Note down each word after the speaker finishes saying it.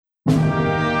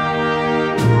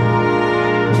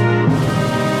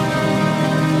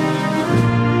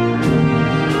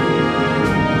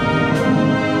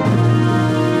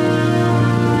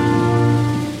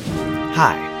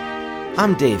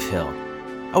I'm Dave Hill.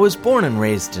 I was born and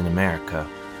raised in America,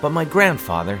 but my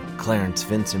grandfather, Clarence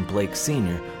Vincent Blake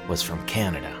Sr., was from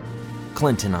Canada.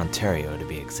 Clinton, Ontario, to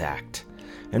be exact.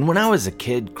 And when I was a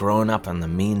kid growing up on the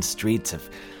mean streets of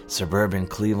suburban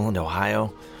Cleveland,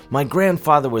 Ohio, my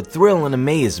grandfather would thrill and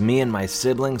amaze me and my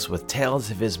siblings with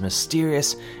tales of his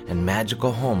mysterious and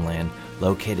magical homeland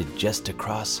located just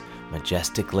across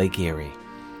majestic Lake Erie.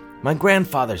 My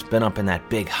grandfather's been up in that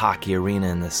big hockey arena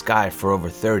in the sky for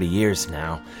over 30 years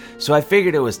now, so I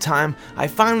figured it was time I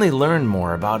finally learned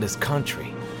more about his country,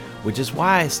 which is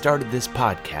why I started this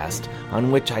podcast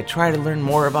on which I try to learn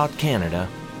more about Canada,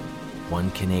 one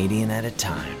Canadian at a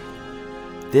time.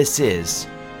 This is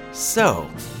So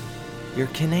You're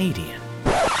Canadian.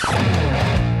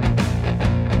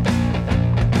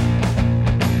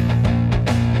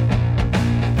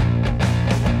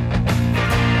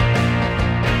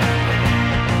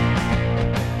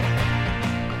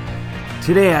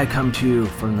 Today I come to you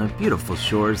from the beautiful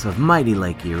shores of mighty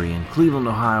Lake Erie in Cleveland,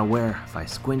 Ohio, where, if I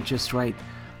squint just right,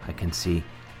 I can see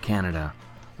Canada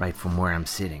right from where I'm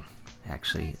sitting.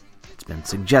 Actually, it's been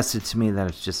suggested to me that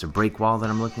it's just a break wall that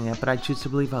I'm looking at, but I choose to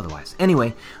believe otherwise.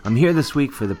 Anyway, I'm here this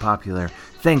week for the popular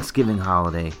Thanksgiving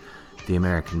holiday, the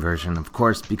American version, of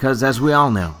course, because as we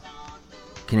all know,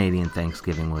 Canadian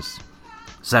Thanksgiving was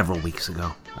several weeks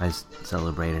ago. I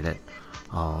celebrated it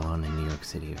all alone in New York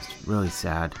City. It was really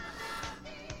sad.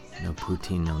 No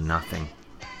poutine, no nothing.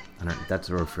 That's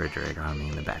a refrigerator on me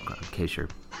in the background, in case you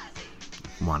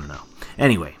want to know.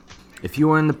 Anyway, if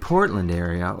you are in the Portland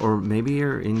area, or maybe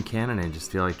you're in Canada and just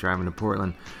feel like driving to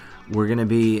Portland, we're going to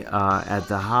be at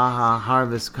the Ha Ha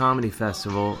Harvest Comedy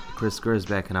Festival, Chris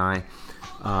Gersbeck and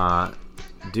I,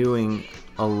 doing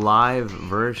a live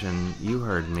version, you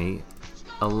heard me,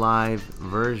 a live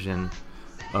version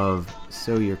of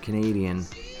So You're Canadian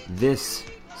this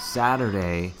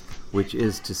Saturday, which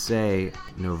is to say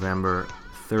November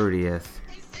 30th.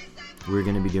 We're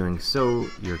going to be doing So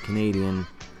You're Canadian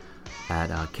at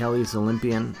Kelly's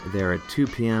Olympian there at 2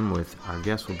 p.m. with our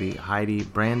guests will be Heidi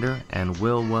Brander and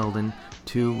Will Weldon,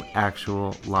 two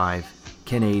actual live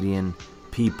Canadian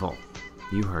people.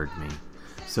 You heard me.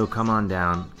 So come on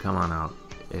down, come on out.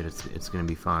 It's going to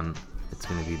be fun. It's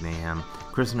going to be mayhem.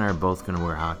 Chris and I are both going to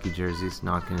wear hockey jerseys.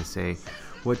 Not going to say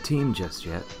what team just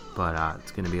yet, but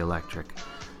it's going to be electric.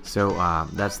 So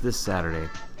that's this Saturday,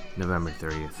 November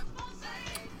 30th.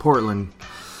 Portland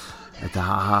at the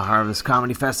Ha Ha Harvest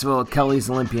Comedy Festival at Kelly's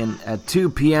Olympian at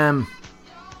 2 p.m.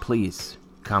 Please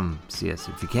come see us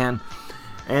if you can.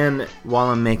 And while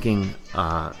I'm making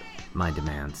my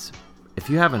demands, if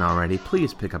you haven't already,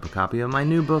 please pick up a copy of my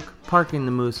new book, Parking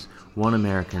the Moose, One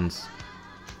American's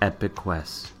Epic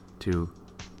Quest to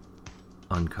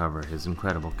Uncover His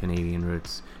Incredible Canadian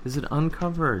Roots. Is it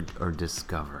uncover or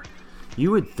discover?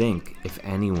 You would think if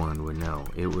anyone would know,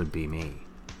 it would be me.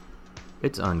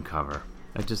 It's uncover.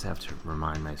 I just have to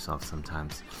remind myself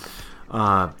sometimes.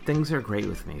 Things are great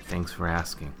with me. Thanks for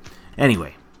asking.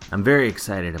 Anyway, I'm very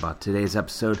excited about today's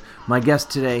episode. My guest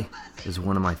today is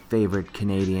one of my favorite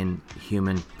Canadian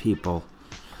human people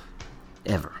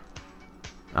ever.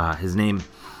 His name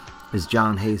is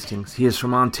John Hastings. He is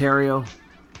from Ontario,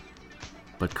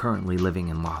 but currently living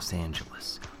in Los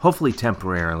Angeles. Hopefully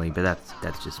temporarily, but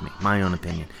that's just me, my own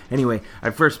opinion. Anyway, I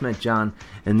first met John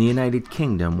in the United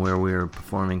Kingdom, where we were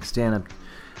performing stand-up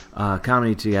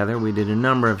comedy together. We did a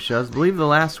number of shows. I believe the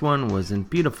last one was in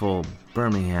beautiful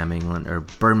Birmingham, England, or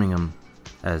Birmingham,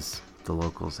 as the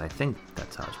locals, I think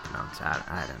that's how it's pronounced.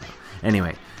 I don't know.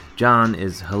 Anyway, John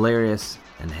is hilarious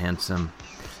and handsome,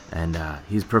 and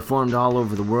he's performed all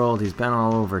over the world. He's been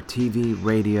all over TV,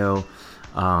 radio,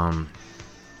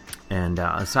 and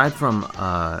aside from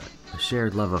a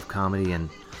shared love of comedy and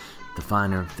the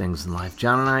finer things in life,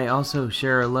 John and I also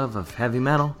share a love of heavy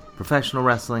metal, professional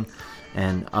wrestling,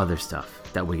 and other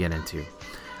stuff that we get into.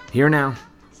 Here now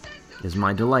is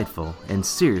my delightful and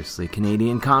seriously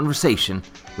Canadian conversation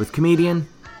with comedian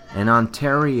and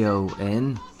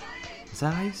Ontarioan, is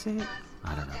that how you say it?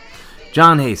 I don't know.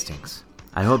 John Hastings.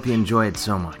 I hope you enjoy it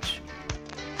so much.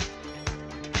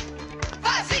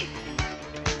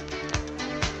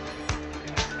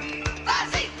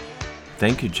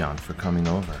 Thank you, John, for coming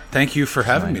over. Thank you for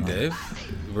having me, Dave.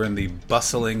 We're in the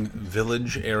bustling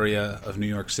village area of New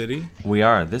York City. We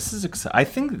are. This is exciting. I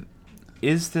think,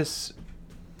 is this...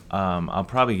 I'll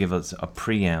probably give us a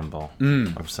preamble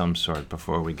of some sort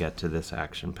before we get to this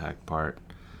action-packed part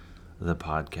of the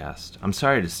podcast. I'm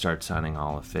sorry to start sounding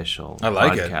all official. I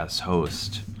like podcast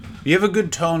host. You have a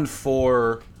good tone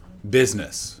for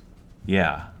business.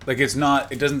 Yeah. Like,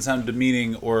 it doesn't sound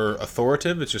demeaning or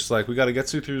authoritative. It's just like, we got to get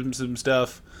through some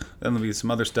stuff, then there'll be some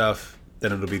other stuff,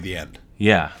 then it'll be the end.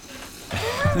 Yeah.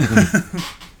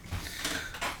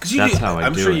 That's how I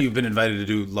I'm do sure it. you've been invited to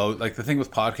do like the thing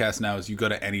with podcasts now is you go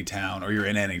to any town or you're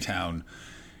in any town,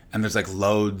 and there's like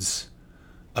loads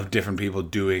of different people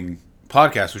doing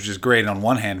podcasts, which is great on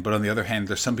one hand, but on the other hand,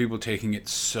 there's some people taking it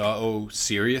so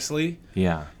seriously.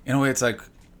 Yeah. In a way, it's like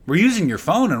we're using your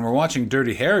phone and we're watching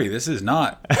Dirty Harry. This is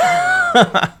not.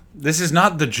 This is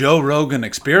not the Joe Rogan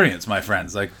experience, my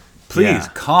friends. Like, please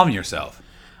calm yourself.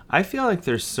 I feel like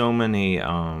there's so many,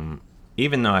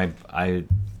 even though I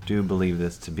do believe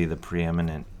this to be the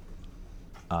preeminent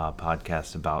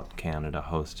podcast about Canada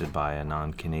hosted by a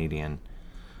non-Canadian,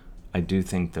 I do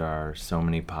think there are so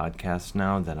many podcasts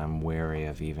now that I'm wary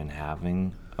of even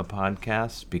having a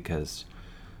podcast because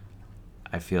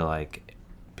I feel like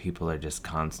people are just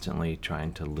constantly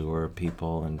trying to lure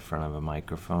people in front of a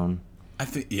microphone. I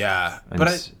think,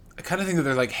 but I kind of think that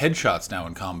they're like headshots now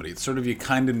in comedy. It's sort of you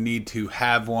kind of need to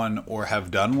have one or have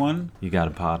done one. You got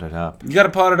to pot it up. You got to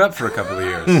pot it up for a couple of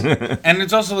years. And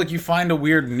it's also like you find a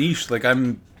weird niche. Like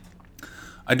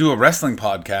I do a wrestling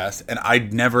podcast, and I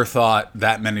never thought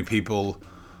that many people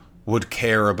would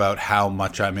care about how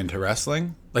much I'm into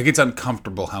wrestling. Like, it's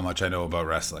uncomfortable how much I know about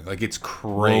wrestling. Like, it's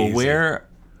crazy.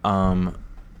 Well,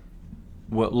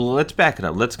 let's back it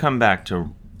up. Let's come back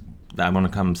to... I want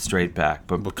to come straight back,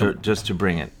 but just to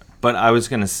bring it. But I was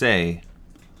going to say,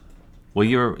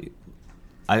 well,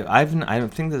 I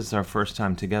don't think this is our first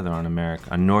time together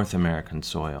on North American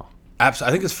soil. Absolutely.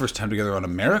 I think it's first time together on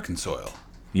American soil.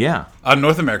 Yeah. On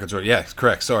North American soil. Yeah,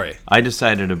 correct. Sorry. I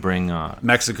decided to bring...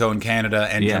 Mexico and Canada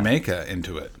and Jamaica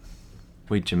into it.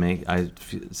 Wait, Jamaica...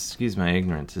 excuse my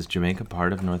ignorance. Is Jamaica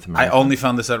part of North America? I only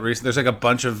found this out recently. There's like a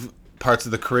bunch of parts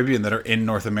of the Caribbean that are in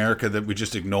North America that we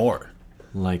just ignore.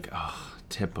 Like,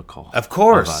 typical. Of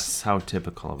course. Of us. How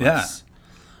typical of us.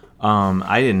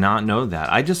 I did not know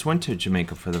that. I just went to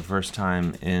Jamaica for the first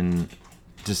time in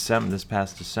this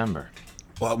past December.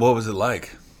 What was it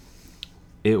like?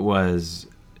 It was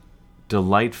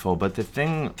delightful, but the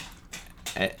thing,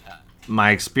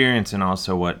 my experience and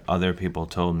also what other people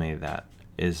told me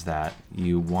is that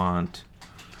you want,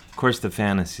 of course the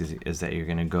fantasy is that you're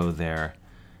going to go there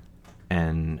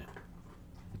and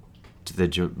the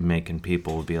Jamaican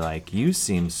people will be like, you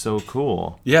seem so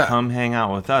cool. Yeah. Come hang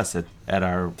out with us at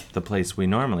the place we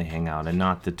normally hang out and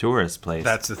not the tourist place.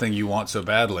 That's the thing you want so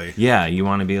badly. Yeah, you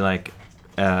want to be like,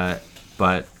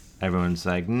 but everyone's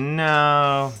like,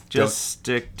 no, just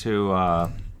stick to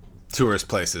tourist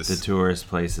places. The tourist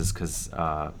places, because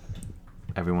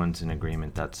everyone's in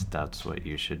agreement that's what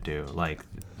you should do. Like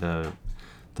the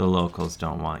locals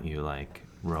don't want you like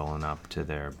rolling up to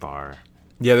their bar.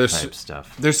 Yeah, there's type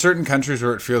stuff. There's certain countries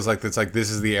where it feels like it's like this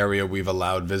is the area we've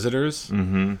allowed visitors.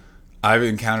 Mm-hmm. I've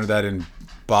encountered that in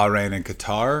Bahrain and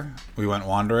Qatar. We went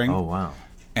wandering. Oh wow!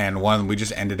 And we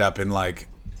just ended up in like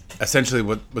essentially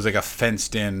what was like a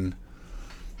fenced-in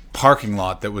parking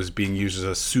lot that was being used as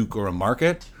a souk or a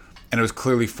market, and it was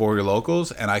clearly for your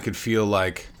locals. And I could feel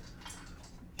like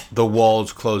the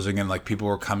walls closing and like people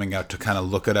were coming out to kind of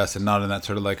look at us, and not in that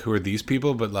sort of like who are these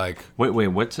people, but like wait,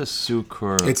 what's a souk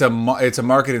or it's a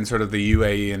market in sort of the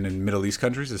UAE and in Middle East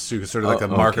countries. A souk is sort of like a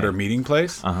market or meeting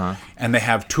place, and they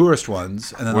have tourist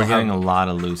ones. And then we're getting a lot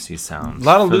of Lucy sounds. A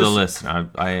lot of for the listener.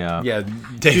 Yeah,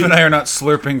 Dave and I are not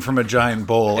slurping from a giant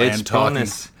bowl and talking.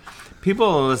 Bonus.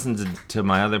 People who listen to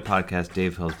my other podcast,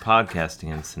 Dave Hill's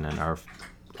Podcasting Incident, are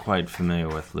quite familiar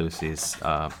with Lucy's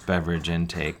beverage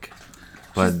intake.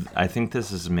 But I think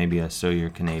this is maybe a So You're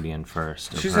Canadian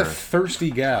first. She's a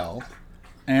thirsty gal.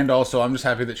 And also, I'm just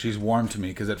happy that she's warm to me,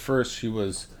 because at first she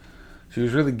was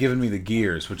really giving me the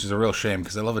gears, which is a real shame,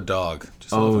 because I love a dog.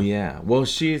 Yeah. Well,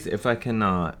 if I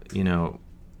can,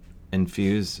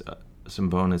 infuse some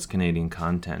bonus Canadian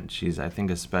content, she's, I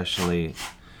think, especially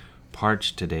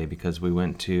parched today, because we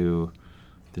went to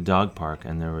the dog park,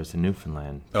 and there was a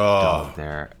Newfoundland dog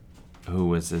there, who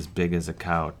was as big as a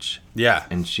couch. Yeah.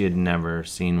 And she had never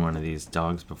seen one of these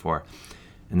dogs before.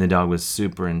 And the dog was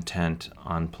super intent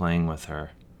on playing with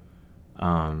her.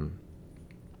 And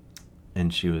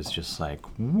she was just like,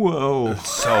 whoa.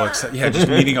 So excited. Yeah, just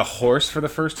meeting a horse for the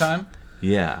first time.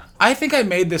 Yeah. I think I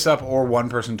made this up, or one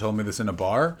person told me this in a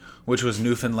bar, which was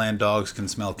Newfoundland dogs can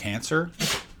smell cancer.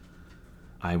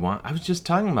 I was just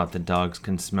talking about the dogs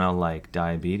can smell like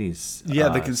diabetes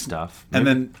they can stuff. And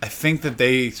then I think that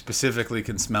they specifically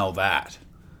can smell that.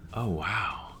 Oh,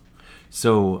 wow.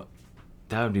 So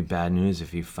that would be bad news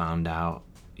if you found out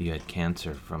you had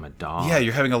cancer from a dog. Yeah,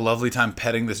 you're having a lovely time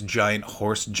petting this giant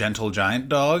horse, gentle giant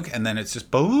dog, and then it's just,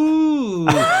 boo!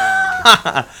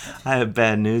 I have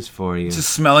bad news for you. It's just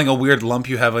smelling a weird lump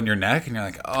you have on your neck, and you're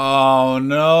like, oh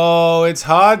no, it's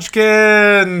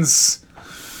Hodgkin's!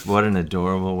 What an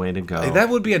adorable way to go. Hey, that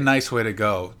would be a nice way to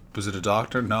go. Was it a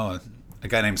doctor? No, a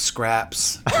guy named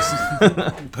Scraps.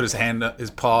 Just put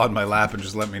his paw on my lap and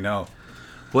just let me know.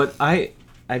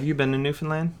 Have you been to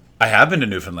Newfoundland? I have been to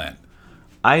Newfoundland.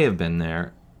 I have been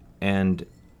there, and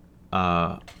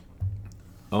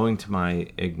owing to my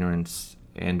ignorance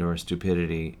and or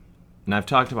stupidity, and I've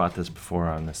talked about this before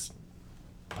on this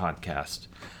podcast,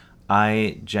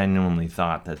 I genuinely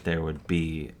thought that there would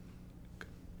be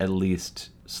at least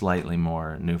slightly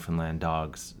more Newfoundland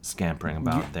dogs scampering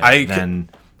about there than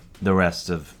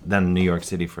New York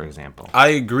City, for example. I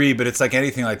agree, but it's like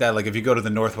anything like that. Like if you go to the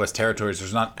Northwest Territories,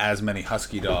 there's not as many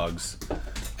husky dogs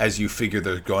as you figure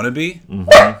there's going to be.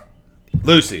 Mm-hmm.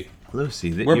 Lucy,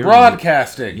 we're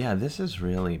broadcasting. Yeah, this is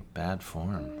really bad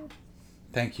form.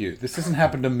 Thank you. This doesn't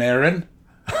happen to Marin.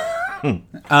 But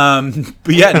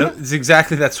yeah, no, it's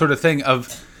exactly that sort of thing.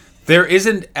 There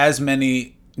isn't as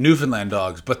many Newfoundland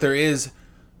dogs, but there is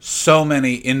so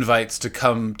many invites to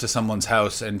come to someone's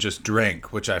house and just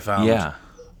drink, which I found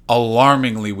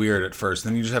alarmingly weird at first.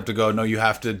 Then you just have to go, no, you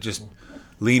have to just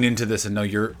lean into this and know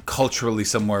you're culturally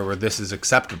somewhere where this is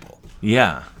acceptable.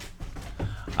 Yeah.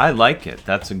 I like it.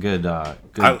 That's a good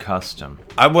custom.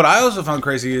 What I also found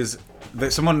crazy is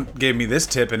that someone gave me this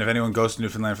tip, and if anyone goes to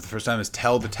Newfoundland for the first time, is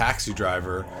tell the taxi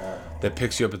driver that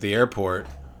picks you up at the airport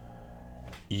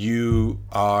you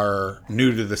are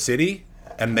new to the city,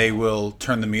 and they will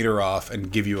turn the meter off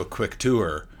and give you a quick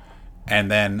tour.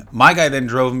 And then my guy then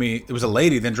drove me, it was a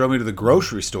lady, then drove me to the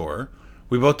grocery store.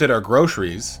 We both did our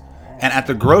groceries, and at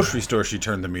the grocery store she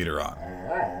turned the meter on.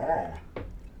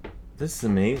 This is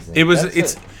amazing.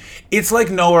 It's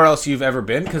like nowhere else you've ever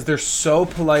been, because they're so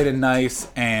polite and nice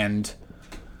and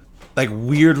like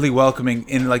weirdly welcoming.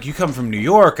 In like, you come from New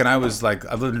York, and I've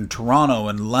lived in Toronto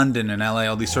and London and LA,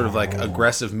 all these sort of like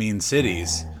aggressive, mean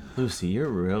cities. Lucy, you're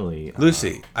really...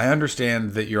 Lucy, I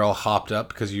understand that you're all hopped up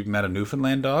because you've met a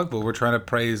Newfoundland dog, but we're trying to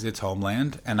praise its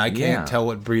homeland, and I can't tell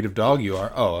what breed of dog you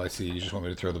are. Oh, I see. You just want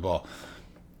me to throw the ball.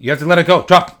 You have to let it go.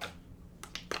 Drop.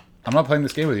 I'm not playing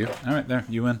this game with you. All right, there.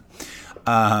 You win.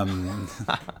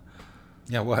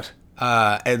 Yeah, what?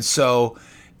 And so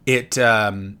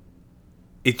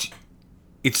it's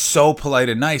so polite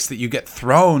and nice that you get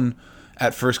thrown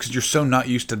at first because you're so not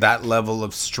used to that level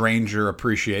of stranger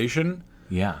appreciation.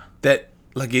 Yeah. That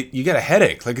like you get a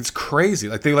headache. Like, it's crazy.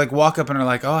 Like, they like walk up and are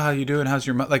like, "Oh, how you doing? How's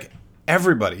your like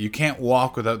everybody? You can't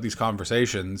walk without these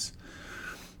conversations."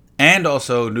 And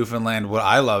also Newfoundland, what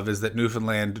I love is that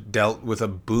Newfoundland dealt with a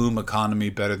boom economy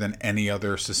better than any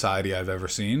other society I've ever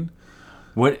seen.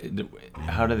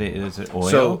 How do they, is it oil?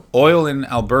 So oil in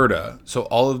Alberta. So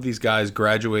all of these guys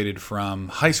graduated from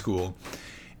high school,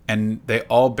 and they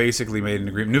all basically made an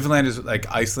agreement. Newfoundland is like,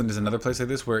 Iceland is another place like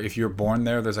this, where if you're born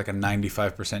there, there's like a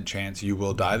 95% chance you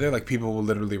will die there. Like, people will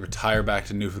literally retire back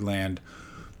to Newfoundland,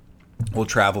 will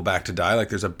travel back to die. Like,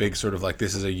 there's a big sort of like,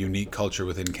 this is a unique culture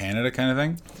within Canada kind of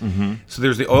thing. Mm-hmm. So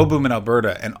there's the oil boom in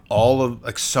Alberta, and all of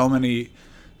like so many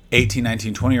 18,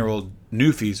 19, 20-year-old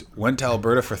Newfies went to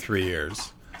Alberta for 3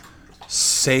 years,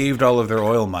 saved all of their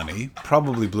oil money,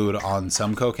 probably blew it on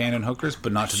some cocaine and hookers,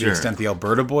 but not to the extent the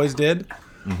Alberta boys did,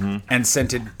 and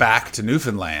sent it back to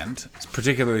Newfoundland,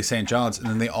 particularly St. John's, and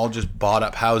then they all just bought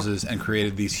up houses and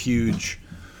created these huge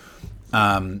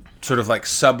sort of like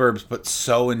suburbs, but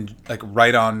so in like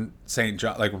right on St.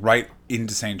 John, like right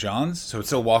into St. John's, so it's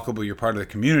so walkable, you're part of the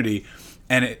community,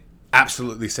 and it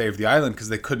absolutely saved the island because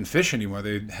they couldn't fish anymore.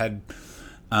 They had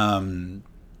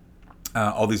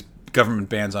all these government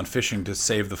bans on fishing to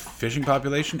save the fishing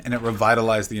population, and it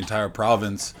revitalized the entire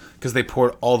province because they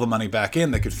poured all the money back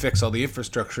in. They could fix all the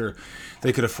infrastructure,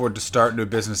 they could afford to start new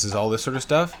businesses, all this sort of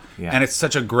stuff. And it's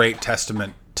such a great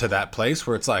testament to that place,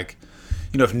 where it's like,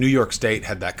 you know, if New York State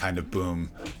had that kind of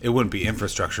boom, it wouldn't be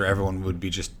infrastructure. Everyone would be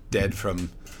just dead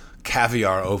from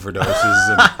caviar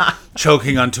overdoses and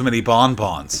choking on too many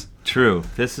bonbons. True.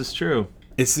 This is true.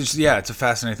 It's just, it's a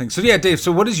fascinating thing. So, Dave,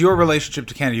 so what is your relationship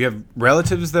to Canada? You have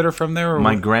relatives that are from there? Or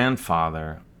my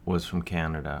grandfather was from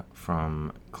Canada,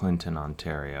 from Clinton,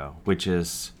 Ontario, which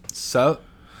is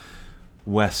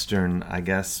western, I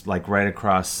guess, like right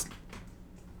across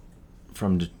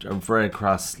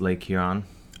Lake Huron.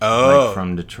 Oh. Like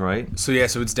from Detroit. So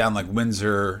it's down like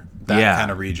Windsor, that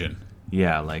kind of region.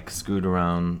 Yeah, like scoot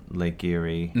around Lake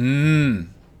Erie.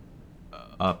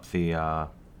 Up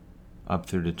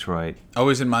through Detroit.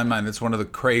 Always in my mind, it's one of the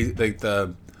crazy, like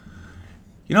the,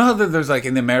 you know how there's like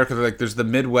in America, like there's the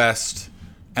Midwest,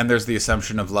 and there's the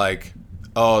assumption of like,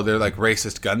 oh, they're like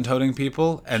racist gun-toting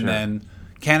people, and then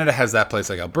Canada has that place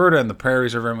like Alberta, and the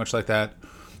prairies are very much like that.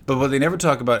 But what they never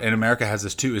talk about, and America has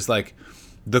this too, is like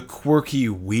the quirky,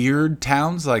 weird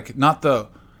towns, like not the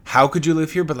how could you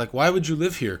live here? But like, why would you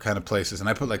live here kind of places. And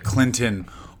I put like Clinton,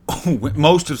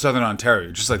 most of Southern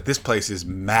Ontario. Just like, this place is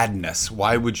madness.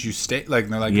 Why would you stay? Like,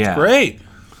 and they're like, it's great.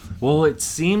 Well, it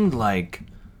seemed like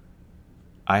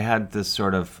I had this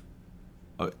sort of,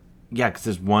 because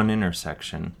there's one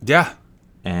intersection. Yeah.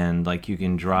 And like you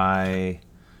can drive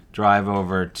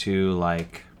over to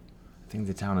like, I think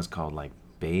the town is called like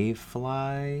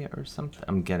Bayfly or something.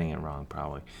 I'm getting it wrong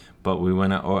probably. But we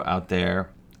went out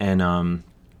there and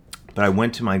but I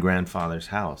went to my grandfather's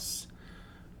house.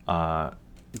 I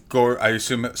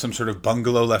assume some sort of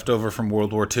bungalow left over from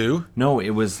World War II? No,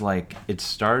 it was like, it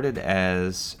started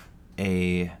as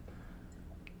a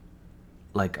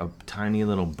tiny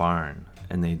little barn,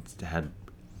 and they had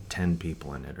 10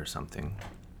 people in it or something.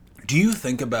 Do you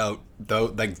think about, though,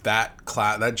 like that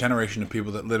generation of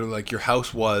people that literally, like, your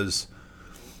house was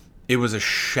a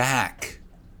shack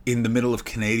in the middle of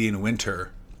Canadian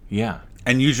winter? Yeah.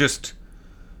 And you just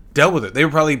dealt with it. They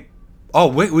were probably,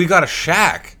 we got a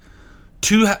shack.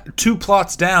 Two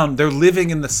plots down, they're living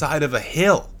in the side of a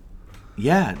hill.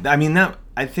 Yeah, I mean,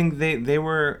 I think they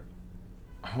were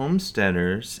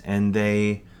homesteaders, and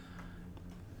then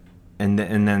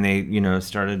they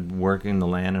started working the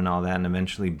land and all that, and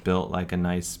eventually built like a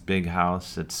nice big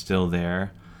house that's still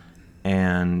there.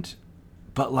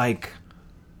 But like,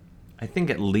 I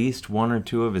think at least one or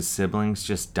two of his siblings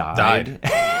just died.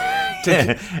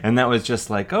 And that was just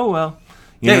like, oh well.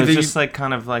 It's just like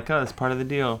kind of like, oh, it's part of the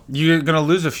deal. You're gonna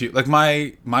lose a few. Like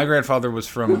my grandfather was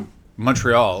from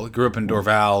Montreal. Grew up in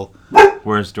Dorval.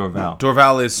 Where's Dorval?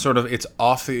 Dorval is sort of, it's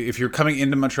off the, if you're coming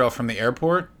into Montreal from the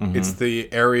airport, it's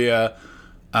the area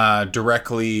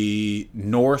directly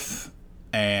north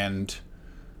and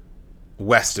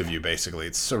west of you, basically.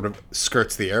 It sort of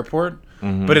skirts the airport.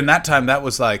 But in that time, that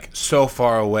was like so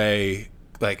far away,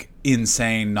 like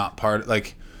insane, not part,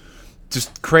 like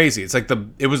just crazy. It's like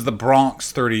it was the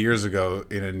Bronx 30 years ago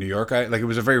in New York. Like, it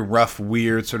was a very rough,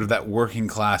 weird, sort of that working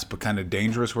class, but kind of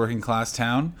dangerous working class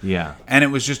town. Yeah. And it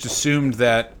was just assumed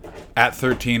that at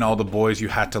 13, all the boys, you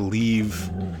had to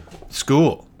leave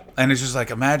school. And it's just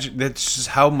like, imagine, that's just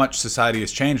how much society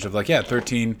has changed. Of like, yeah,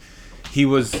 13, he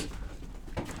was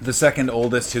the second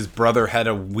oldest. His brother had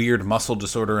a weird muscle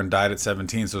disorder and died at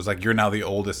 17. So it's like, you're now the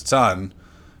oldest son.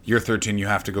 You're 13, you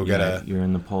have to go you're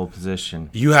in the pole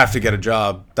position. You have to get a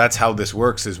job. That's how this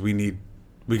works, is we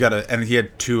gotta, and he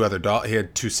had he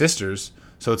had two sisters,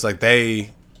 so it's like they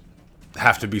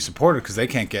have to be supported because they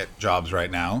can't get jobs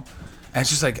right now. And it's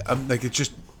just like it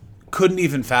just couldn't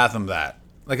even fathom that.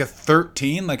 At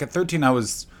 13, I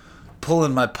was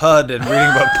pulling my pud and reading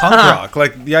about punk rock.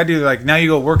 Like, the idea, like, now you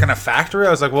go work in a factory, I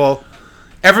was like, well,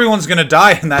 everyone's going to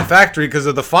die in that factory because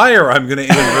of the fire I'm going to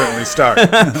inadvertently start.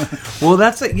 Well,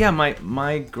 that's it. Yeah,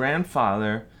 my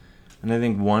grandfather, and I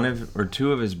think one or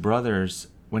two of his brothers,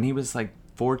 when he was like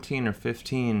 14 or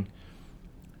 15,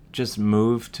 just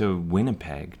moved to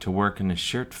Winnipeg to work in a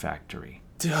shirt factory.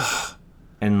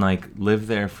 And like lived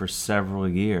there for several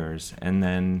years, and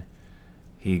then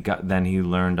he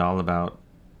learned all about,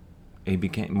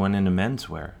 went into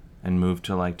menswear and moved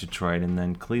to like Detroit and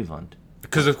then Cleveland.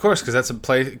 Because that's a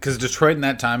place. Because Detroit in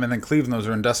that time, and then Cleveland, those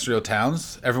are industrial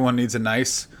towns. Everyone needs a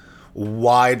nice,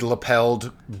 wide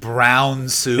lapelled brown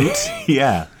suit.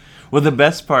 Yeah. Well, the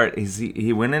best part is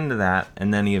he went into that,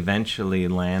 and then he eventually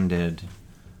landed.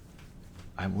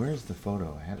 Where's the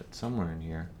photo? I had it somewhere in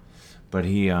here, but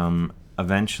he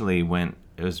eventually went.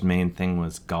 His main thing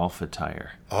was golf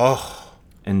attire. Oh.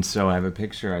 And so I have a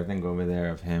picture, I think, over there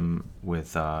of him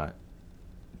with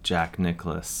Jack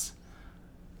Nicklaus.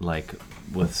 Like,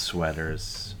 with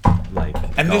sweaters, like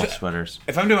golf sweaters.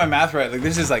 If I'm doing my math right, like,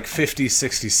 this is like 50,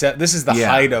 60, this is the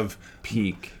height of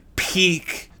peak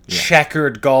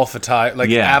checkered golf attire,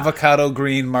 like avocado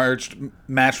green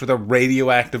matched with a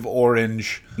radioactive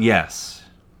orange. Yes.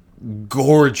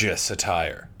 Gorgeous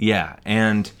attire. Yeah,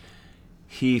 and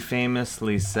he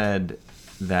famously said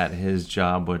that his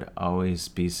job would always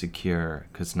be secure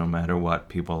because no matter what,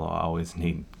 people will always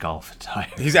need golf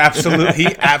attire. He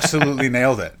absolutely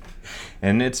nailed it.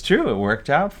 And it's true, it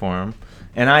worked out for him.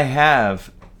 And I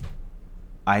have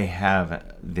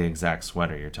the exact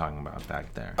sweater you're talking about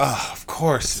back there. Oh, of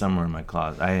course. Somewhere in my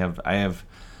closet. I have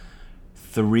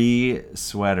 3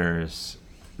 sweaters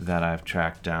that I've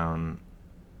tracked down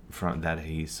that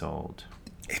he sold.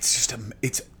 It's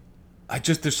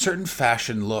just there's certain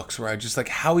fashion looks where I just like,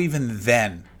 how even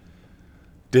then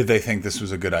did they think this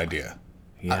was a good idea?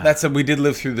 Yeah. We did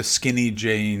live through the skinny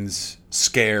jeans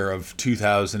scare of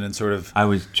 2000 and sort of. I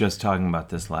was just talking about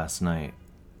this last night.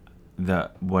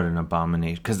 What an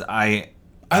abomination! Because I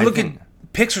look at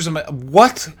pictures of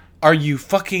what are you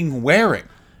fucking wearing?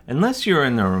 Unless you're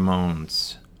in the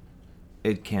Ramones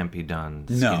it can't be done.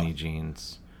 No. Skinny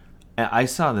jeans. I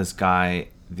saw this guy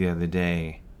the other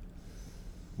day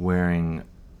wearing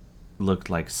looked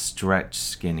like stretch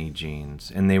skinny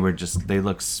jeans, and they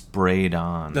looked sprayed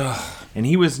on. Ugh. And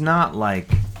he was not like,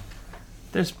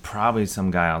 there's probably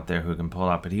some guy out there who can pull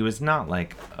up, but he was not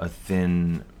like a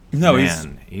thin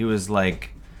man. He was like,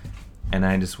 and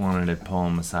I just wanted to pull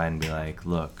him aside and be like,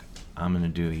 look, I'm gonna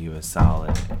do you a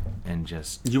solid and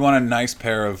just. You want a nice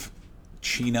pair of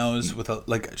chinos with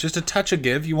just a touch of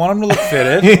give. You want them to look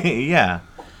fitted. Yeah,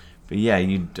 but yeah,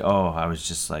 I was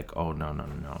just like, oh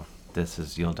no.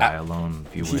 You'll die alone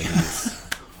if you wear these.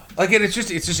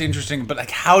 It's just interesting, but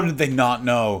like, how did they not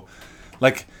know?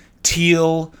 Like,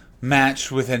 teal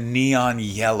matched with a neon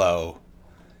yellow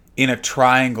in a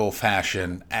triangle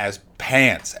fashion as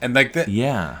pants, and like that.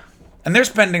 Yeah. And they're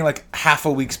spending like half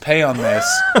a week's pay on this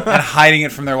and hiding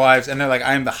it from their wives, and they're like,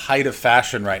 I am the height of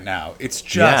fashion right now. It's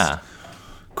just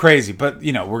crazy. But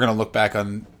we're gonna look back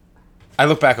on. I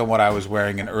look back on what I was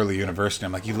wearing in early university.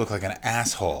 I'm like, you look like an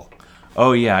asshole.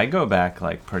 Oh, yeah, I go back,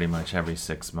 like, pretty much every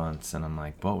 6 months, and I'm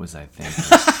like, what was I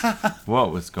thinking?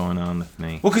 What was going on with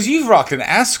me? Well, because you've rocked an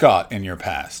ascot in your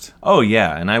past. Oh,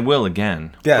 yeah, and I will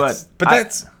again. Yes, but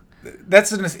that's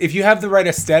if you have the right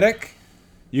aesthetic,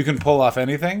 you can pull off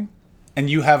anything, and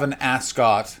you have an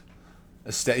ascot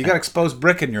aesthetic. You got exposed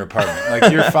brick in your apartment. Like,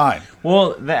 you're fine.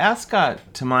 Well, the ascot,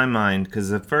 to my mind, because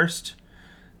the first,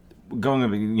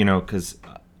 because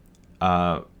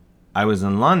I was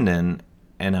in London,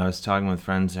 and I was talking with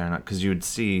friends there, because you would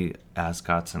see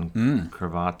ascots and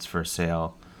cravats for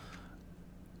sale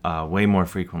way more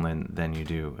frequently than you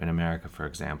do in America, for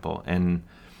example. And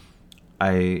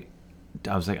I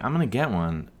was like, I'm going to get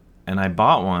one. And I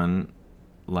bought one,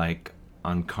 like,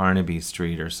 on Carnaby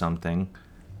Street or something,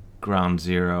 ground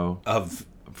zero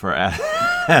for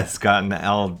ascot and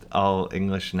all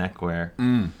English neckwear.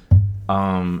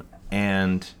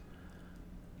 And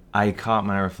I caught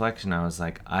my reflection. I was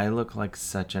like, I look like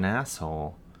such an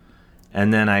asshole.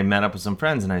 And then I met up with some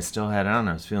friends, and I still had it on.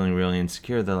 I was feeling really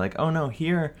insecure. They're like, oh, no,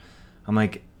 here. I'm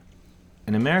like,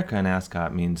 in America, an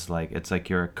ascot means, like, it's like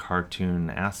you're a cartoon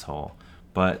asshole.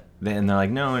 And they're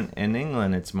like, no, in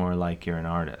England, it's more like you're an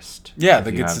artist. Yeah,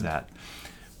 if you have that.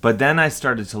 But then I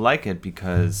started to like it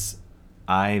because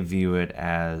I view it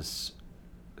as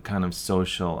kind of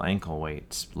social ankle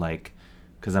weights. Like,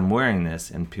 because I'm wearing this,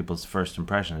 and people's first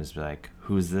impression is like,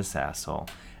 who's this asshole?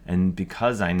 And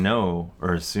because I know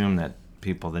or assume that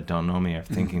people that don't know me are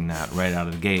thinking that right out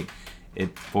of the gate,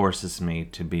 it forces me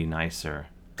to be nicer.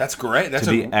 That's great. To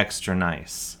be extra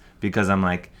nice. Because I'm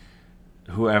like,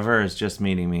 whoever is just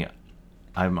meeting me,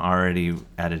 I'm already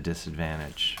at a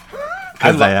disadvantage.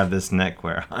 Because I have this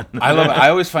neckwear on. I love it. I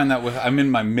always find that I'm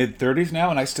in my mid-30s now,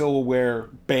 and I still will wear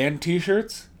band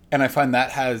T-shirts. And I find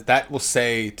that will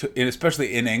say,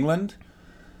 especially in England,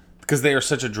 because they are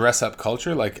such a dress-up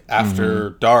culture. Like,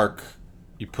 after dark,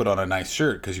 you put on a nice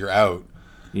shirt because you're out.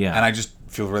 Yeah. And I just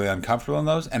feel really uncomfortable in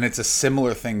those. And it's a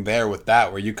similar thing there with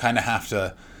that, where you kind of have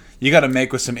to, you got to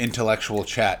make with some intellectual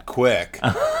chat quick,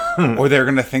 or they're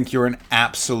going to think you're an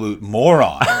absolute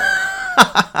moron.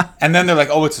 And then they're like,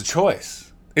 oh, it's a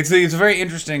choice. It's very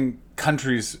interesting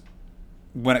countries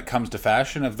when it comes to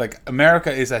fashion. Of like,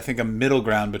 America is, I think, a middle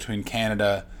ground between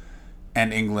Canada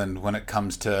and England when it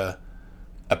comes to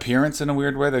appearance in a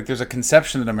weird way. Like, there's a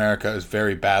conception that America is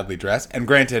very badly dressed. And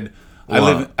granted, I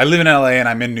live in LA and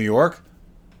I'm in New York.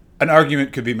 An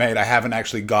argument could be made. I haven't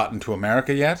actually gotten to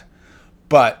America yet,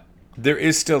 but there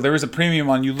is a premium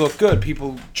on you look good.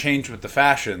 People change with the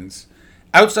fashions.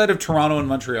 Outside of Toronto and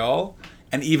Montreal,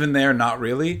 and even there, not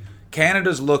really.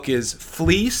 Canada's look is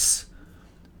fleece,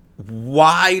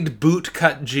 wide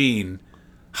boot-cut jean,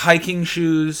 hiking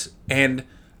shoes, and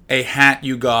a hat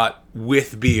you got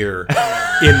with beer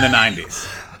in the 90s.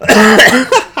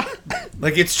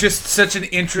 Like, it's just such an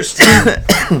interesting...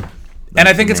 And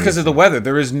I think it's because of the weather.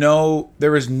 There is no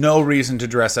reason to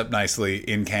dress up nicely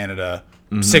in Canada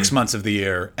 6 months of the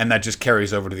year, and that just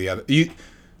carries over to the other...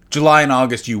 July and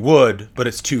August you would, but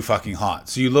it's too fucking hot.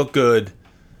 So you look good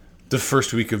the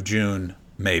first week of June,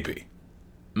 maybe.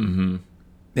 Mm-hmm.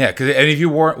 Yeah, because if you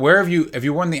have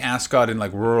you worn the ascot in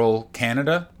like rural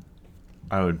Canada?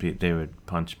 They would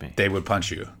punch me. They would punch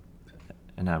you,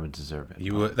 and I would deserve it.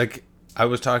 You would like. I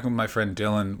was talking with my friend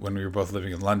Dylan when we were both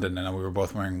living in London, and we were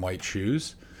both wearing white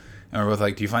shoes, and we were both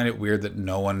like, "Do you find it weird that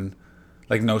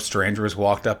no stranger has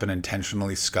walked up and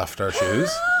intentionally scuffed our shoes?"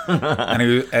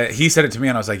 And he said it to me,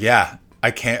 and I was like, "Yeah,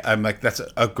 I can't." I'm like, "That's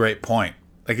a great point."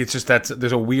 Like, it's just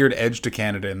there's a weird edge to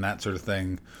Canada and that sort of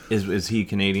thing. Is he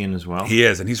Canadian as well? He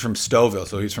is, and he's from Stouffville,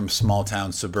 so he's from small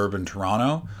town suburban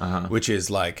Toronto, which is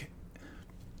like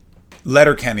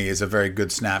Letterkenny is a very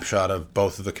good snapshot of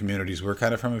both of the communities we're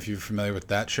kind of from, if you're familiar with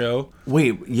that show.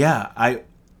 Wait, yeah,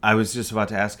 I was just about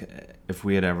to ask if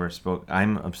we had ever spoke.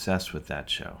 I'm obsessed with that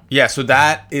show. Yeah, so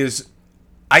that is...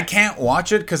 I can't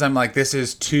watch it because I'm like,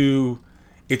 it's too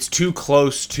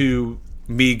close to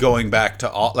me going back to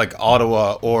like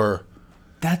Ottawa or...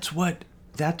 That's what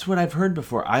I've heard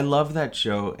before. I love that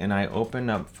show, and I opened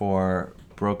up for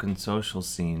Broken Social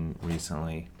Scene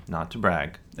recently. Not to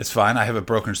brag. It's fine. I have a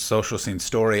Broken Social Scene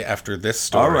story after this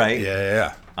story. All right.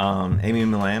 Yeah. Amy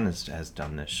Milan has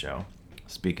done this show.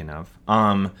 Speaking of,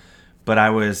 but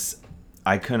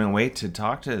I couldn't wait to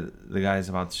talk to the guys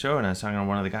about the show, and I was talking to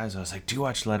one of the guys. I was like, "Do you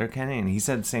watch Letterkenny?" And he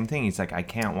said the same thing. He's like, "I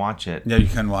can't watch it." Yeah, you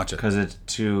can watch it because it's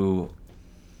too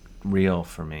real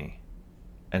for me,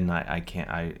 and I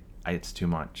can't. It's too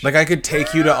much. Like, I could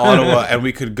take you to Ottawa and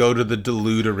we could go to the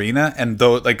Duluth Arena, and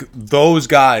those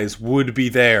guys would be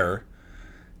there.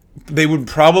 They would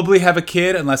probably have a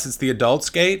kid unless it's the adult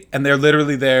skate, and they're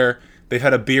literally there. They've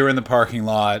had a beer in the parking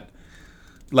lot,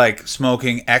 like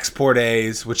smoking Export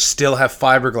A's, which still have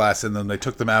fiberglass in them. They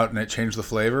took them out and it changed the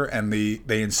flavor, and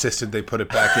they insisted they put it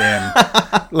back in.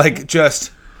 Like,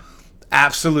 just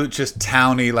absolute, just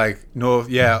towny, like, no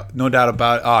doubt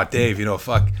about it. Oh, Dave,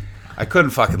 fuck. I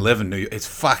couldn't fucking live in New York. It's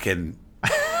fucking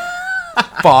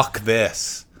fuck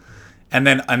this. And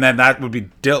then that would be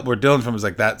where Dylan's from, is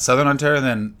like that Southern Ontario, and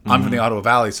then I'm from the Ottawa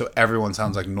Valley, so everyone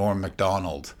sounds like Norm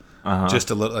Macdonald.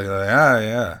 Just a little like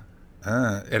yeah.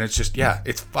 And it's just,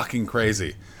 it's fucking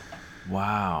crazy.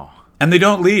 Wow. And they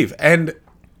don't leave. And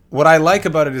what I like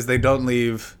about it is they don't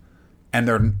leave,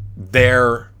 and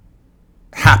they're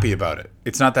happy about it.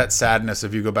 It's not that sadness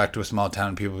if you go back to a small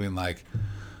town, people being like,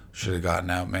 should have gotten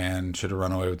out, man. Should have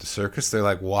run away with the circus. They're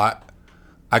like, what?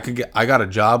 I got a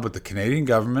job with the Canadian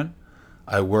government.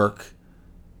 I work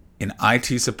in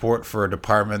IT support for a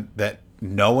department that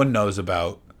no one knows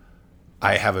about.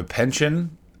 I have a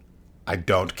pension. I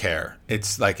don't care.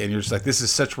 It's like, and you're just like, this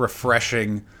is such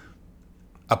refreshing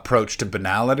approach to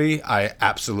banality. I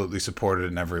absolutely support it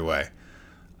in every way.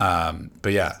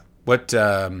 But yeah, what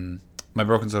my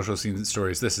Broken Social Scene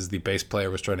story is, this is the bass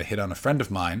player was trying to hit on a friend of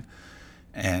mine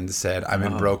and said, I'm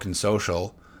in Broken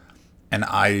Social. And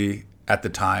I, at the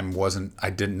time,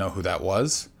 didn't know who that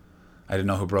was. I didn't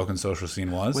know who Broken Social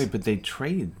Scene was. Wait, but they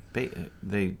trade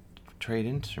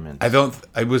instruments.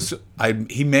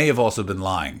 He may have also been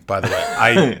lying, by the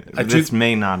way. This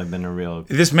may not have been a real...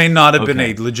 This may not have been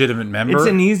a legitimate member. It's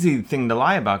an easy thing to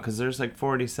lie about because there's like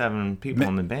 47 people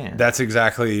in the band. That's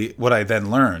exactly what I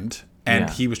then learned. And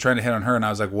he was trying to hit on her, and I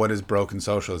was like, what is Broken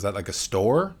Social? Is that like a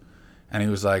store? And he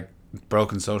was like,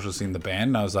 Broken Social Scene, the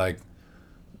band. And I was like,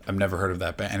 I've never heard of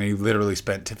that band. And he literally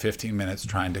spent 15 minutes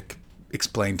trying to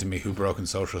explain to me who Broken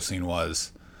Social Scene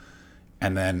was.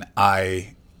 And then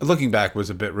looking back, was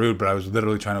a bit rude, but I was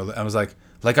literally I was like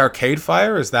Arcade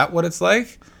Fire? Is that what it's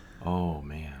like? Oh,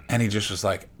 man. And he just was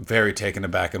like very taken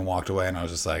aback and walked away. And I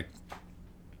was just like,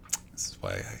 this is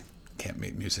why I can't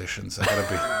meet musicians.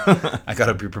 I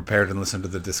gotta be prepared and listen to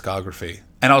the discography.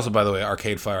 And also, by the way,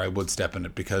 Arcade Fire, I would step in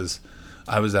it because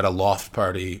I was at a loft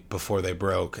party before they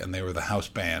broke, and they were the house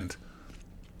band.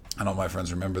 I know my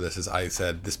friends remember this, as I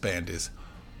said, this band is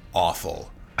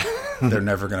awful. They're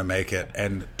never going to make it.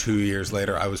 And 2 years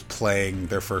later, I was playing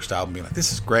their first album, being like,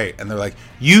 this is great. And they're like,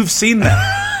 you've seen them.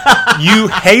 You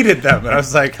hated them. And I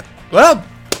was like, well,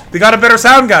 they got a better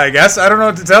sound guy, I guess. I don't know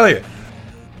what to tell you.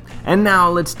 And now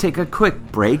let's take a quick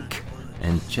break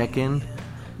and check in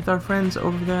with our friends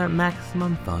over there at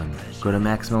Maximum Fun. Go to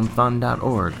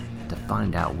MaximumFun.org to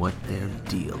find out what their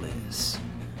deal is.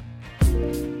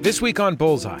 This week on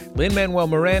Bullseye, Lin-Manuel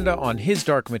Miranda on his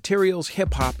dark materials,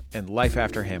 hip-hop, and life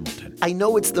after Hamilton. I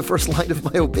know it's the first line of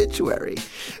my obituary.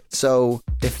 So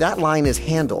if that line is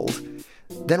handled,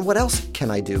 then what else can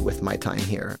I do with my time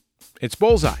here? It's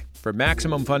Bullseye for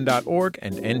MaximumFun.org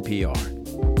and NPR.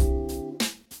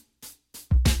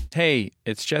 Hey,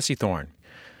 it's Jesse Thorne.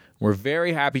 We're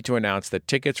very happy to announce that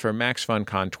tickets for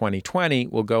MaxFunCon 2020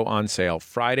 will go on sale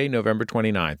Friday, November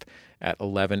 29th at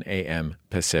 11 a.m.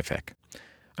 Pacific.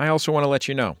 I also want to let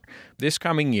you know, this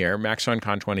coming year,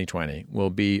 MaxFunCon 2020 will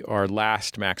be our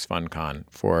last MaxFunCon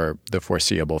for the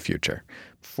foreseeable future.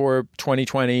 For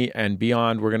 2020 and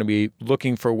beyond, we're going to be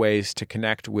looking for ways to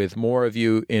connect with more of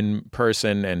you in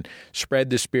person and spread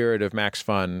the spirit of Max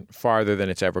Fun farther than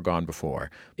it's ever gone before.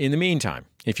 In the meantime,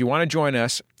 if you want to join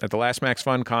us at the last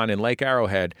MaxFunCon in Lake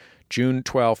Arrowhead, June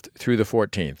 12th through the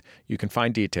 14th, you can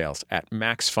find details at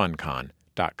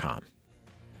maxfuncon.com.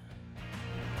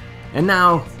 And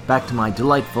now, back to my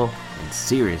delightful and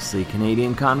seriously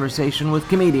Canadian conversation with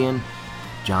comedian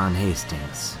John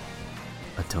Hastings,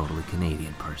 a totally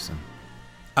Canadian person.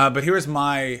 But here's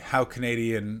my how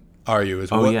Canadian are you?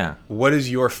 Is Oh, what, yeah. What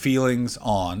is your feelings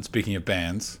on, speaking of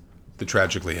bands, the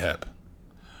Tragically Hip?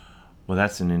 Well,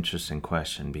 that's an interesting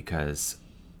question because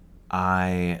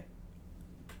I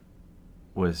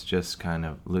was just kind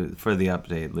of, for the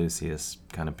update, Lucy is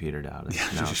kind of petered out and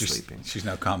now sleeping. She's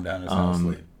now calmed down and is now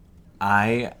asleep.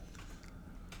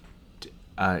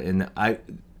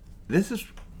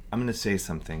 I'm going to say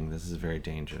something. This is very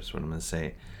dangerous. What I'm going to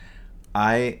say.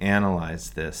 I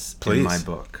analyzed this in my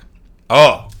book.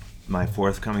 Oh. My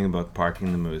forthcoming book,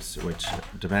 Parking the Moose, which,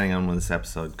 depending on when this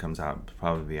episode comes out, will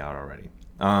probably be out already.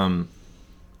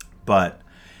 But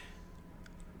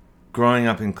growing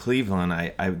up in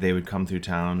Cleveland, they would come through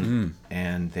town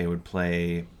and they would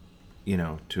play,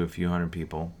 to a few hundred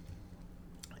people.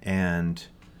 And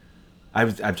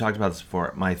I've talked about this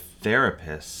before. My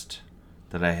therapist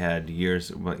that I had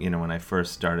years, when I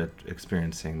first started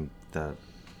experiencing the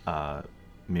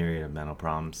myriad of mental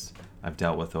problems I've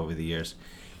dealt with over the years,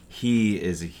 he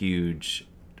is a huge,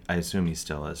 I assume he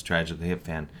still is, Tragically Hip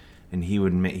fan. And he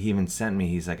even sent me,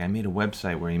 he's like, I made a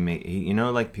website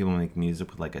where like people make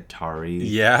music with like Atari.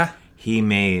 Yeah. He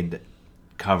made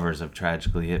covers of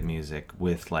Tragically Hip music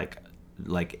with like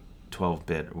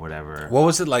 12-bit or whatever. What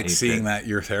was it like 8-bit. seeing that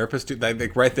your therapist do?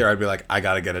 Like right there, I'd be like, I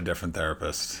got to get a different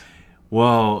therapist.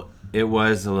 Well, it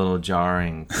was a little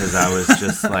jarring because I was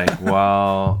just like,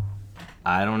 well,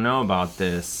 I don't know about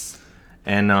this.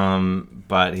 And,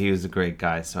 but he was a great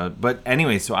guy. But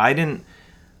anyway, so I didn't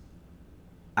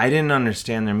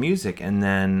understand their music, and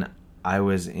then I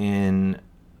was in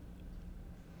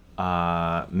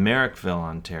Merrickville,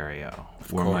 Ontario,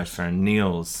 where my friend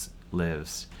Niels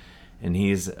lives, and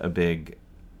he's a big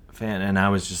fan. And I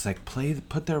was just like,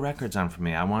 put their records on for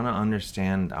me. I want to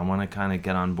understand. I want to kind of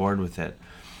get on board with it.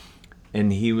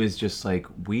 And he was just like,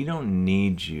 we don't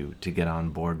need you to get on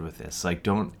board with this. Like,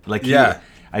 don't like. Yeah.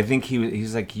 I think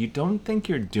he's like, you don't think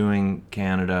you're doing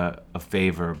Canada a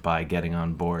favor by getting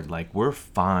on board. Like, we're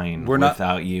fine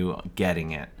without you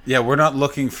getting it. Yeah, we're not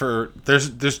looking for...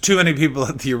 There's too many people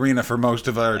at the arena for most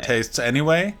of our tastes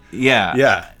anyway. Yeah.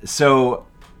 Yeah. So,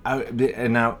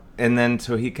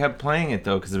 so he kept playing it,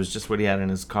 though, because it was just what he had in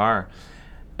his car.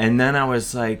 And then I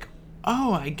was like,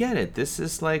 oh, I get it. This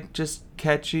is, like, just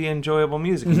catchy, enjoyable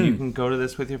music. And you can go to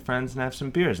this with your friends and have some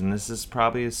beers. And this is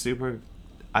probably a super...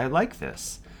 I like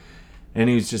this. And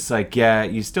he was just like, yeah,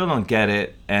 you still don't get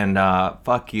it, and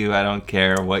fuck you, I don't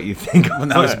care what you think. Well,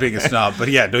 that was being a snob, but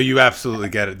yeah, no, you absolutely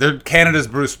get it. They're Canada's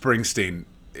Bruce Springsteen,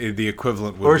 the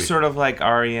equivalent would or be. sort of like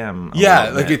REM. Yeah,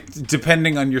 like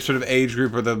depending on your sort of age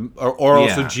group or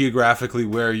also Yeah. geographically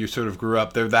where you sort of grew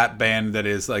up, they're that band that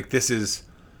is like, this is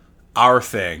our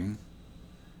thing.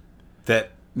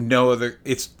 That no other.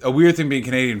 It's a weird thing being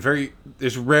Canadian.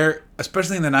 There's rare,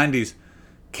 especially in the 90s.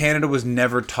 Canada was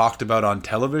never talked about on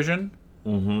television.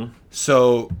 Mm-hmm.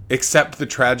 So, except the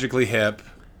Tragically Hip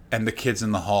and the Kids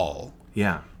in the Hall.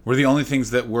 Yeah. Were the only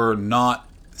things that were not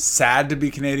sad to be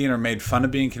Canadian or made fun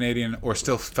of being Canadian or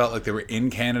still felt like they were in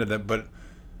Canada but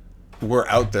were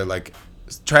out there. Like,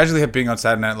 Tragically Hip being on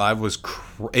Saturday Night Live was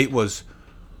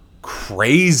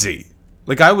crazy.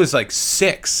 Like, I was like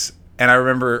 6 and I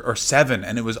remember, or 7,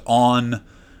 and it was on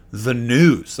the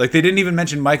news. Like, they didn't even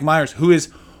mention Mike Myers, who is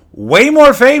way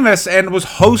more famous and was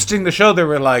hosting the show. They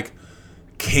were like,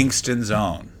 Kingston's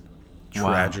own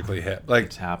Tragically Hip. Like,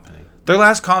 It's happening. their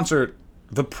last concert,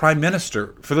 the Prime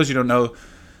Minister, for those who don't know,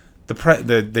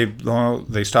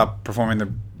 they stopped performing.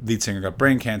 The lead singer got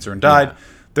brain cancer and died. Yeah.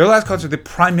 Their last concert, the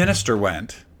Prime Minister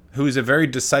went, who is a very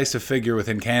decisive figure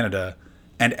within Canada,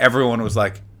 and everyone was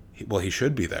like, well, he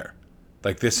should be there.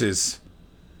 Like, this is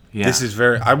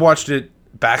very... I watched it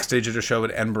backstage at a show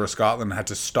at Edinburgh, Scotland, and had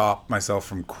to stop myself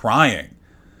from crying.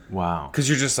 Wow. Because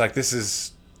you're just like, this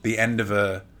is the end of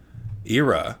a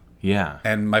era. Yeah.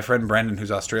 And my friend Brendan,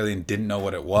 who's Australian, didn't know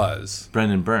what it was.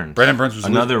 Brendan Burns. Brendan Burns was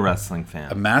another wrestling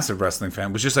fan. a massive wrestling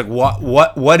fan, was just like,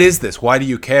 what is this? Why do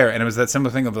you care? And it was that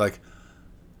simple thing of like,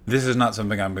 this is not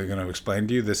something I'm going to explain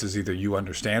to you. This is either you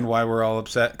understand why we're all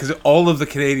upset. Because all of the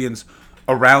Canadians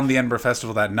around the Edinburgh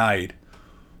Festival that night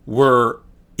were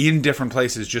in different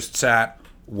places, just sat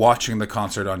watching the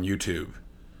concert on YouTube.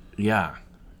 Yeah.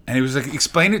 And he was like,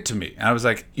 explain it to me. And I was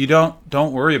like, you don't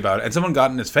worry about it. And someone got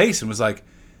in his face and was like,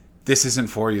 this isn't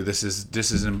for you. This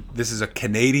is a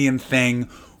Canadian thing.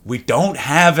 We don't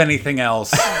have anything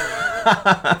else.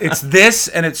 It's this,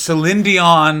 and it's Celine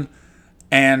Dion,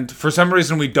 and for some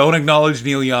reason we don't acknowledge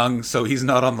Neil Young, so he's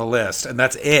not on the list, and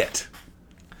that's it.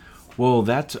 Well,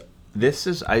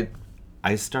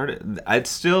 I started, it's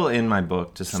still in my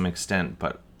book to some extent,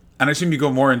 but... And I assume you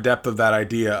go more in depth of that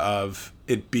idea of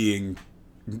it being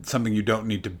something you don't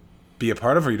need to be a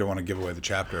part of, or you don't want to give away the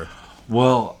chapter?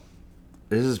 Well,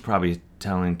 this is probably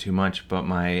telling too much, but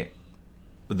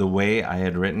the way I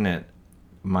had written it,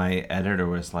 my editor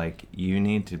was like, you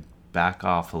need to back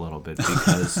off a little bit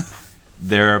because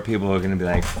there are people who are going to be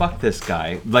like, fuck this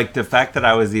guy. Like, the fact that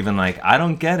I was even like, I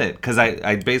don't get it. Because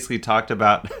I basically talked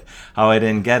about how I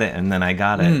didn't get it, and then I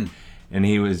got it. And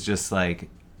he was just like,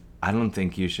 I don't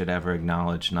think you should ever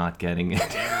acknowledge not getting it.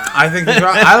 I think you're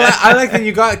right. I like that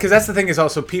you got it, because that's the thing is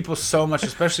also people so much,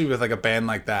 especially with like a band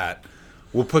like that,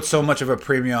 will put so much of a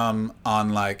premium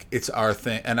on like it's our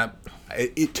thing, and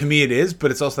to me it is,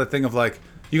 but it's also that thing of like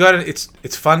you got it.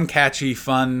 It's fun, catchy,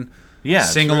 fun,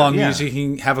 sing along music.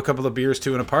 You can have a couple of beers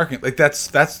too in a parking. Like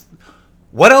that's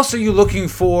what else are you looking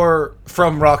for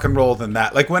from rock and roll than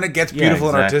that? Like when it gets beautiful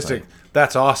and artistic,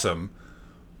 that's awesome.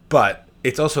 But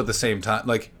it's also at the same time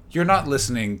like you're not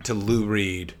listening to Lou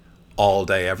Reed all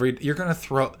day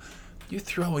you're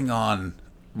throwing on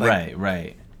like,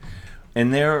 right.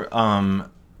 And they're well,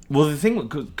 the thing,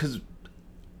 because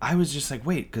I was just like,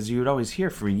 wait, because you would always hear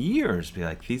for years be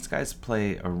like, these guys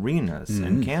play arenas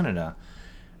in Canada,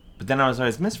 but then I was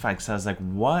always mystified because I was like,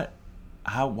 why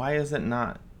is it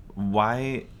not?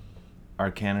 Why are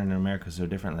Canada and America so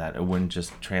different that it wouldn't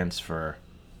just transfer?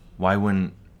 Why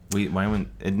wouldn't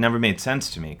it never made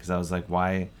sense to me because I was like,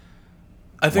 why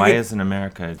isn't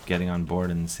America getting on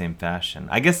board in the same fashion?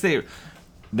 I guess their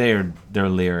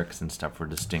lyrics and stuff were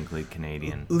distinctly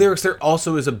Canadian. There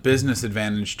also is a business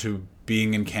advantage to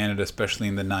being in Canada, especially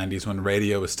in the 90s when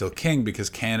radio was still king, because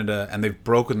Canada, and they've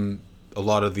broken a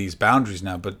lot of these boundaries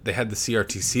now, but they had the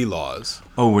CRTC laws.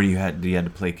 Oh, where you had to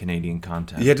play Canadian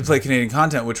content. You had to play Canadian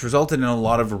content, which resulted in a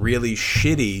lot of really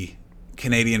shitty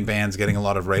Canadian bands getting a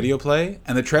lot of radio play,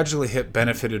 and the Tragically Hip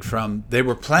benefited from, they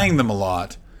were playing them a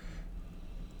lot,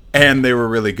 and they were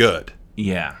really good.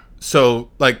 Yeah.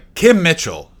 So, like, Kim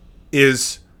Mitchell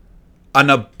is an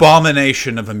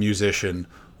abomination of a musician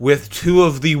with two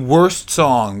of the worst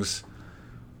songs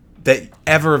that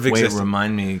ever have existed. Wait,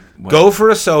 remind me. Go for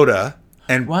a Soda.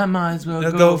 And why might as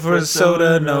well go for a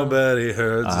soda, nobody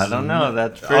hurts. I don't know,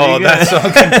 that's pretty good. That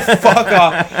song can fuck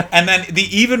off. And then the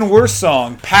even worse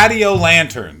song, Patio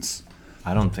Lanterns.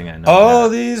 I don't think I know All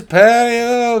that. these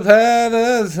patio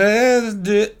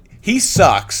lanterns. He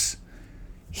sucks.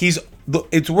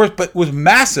 It's worse, but was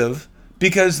massive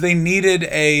because they needed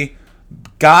a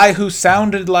guy who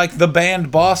sounded like the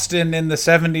band Boston in the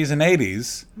 70s and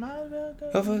 80s.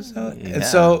 And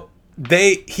so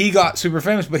he got super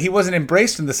famous, but he wasn't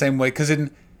embraced in the same way because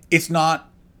it's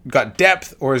not got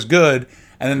depth or as good.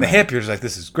 And then the hip, you're just like,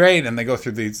 this is great. And they go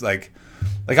through these like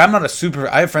I'm not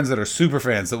I have friends that are super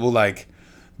fans that will like,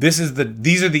 these are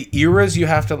the eras you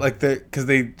have to like because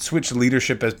they switch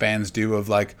leadership as bands do of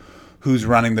like who's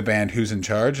running the band, who's in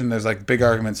charge. And there's like big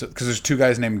arguments because there's two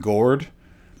guys named Gord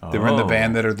that were in the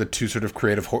band that are the two sort of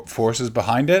creative forces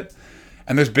behind it.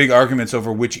 And there's big arguments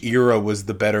over which era was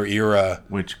the better era.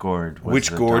 Which Gord?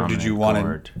 Which Gord did you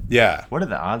want to? Yeah. What are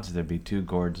the odds there'd be two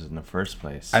Gords in the first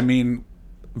place? I mean,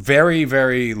 very,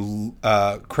 very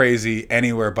crazy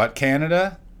anywhere but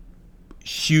Canada.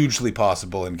 Hugely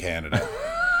possible in Canada.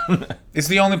 It's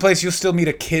the only place you'll still meet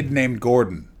a kid named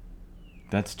Gordon.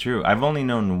 That's true. I've only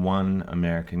known one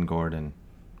American Gordon.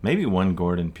 Maybe one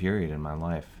Gordon period in my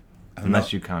life.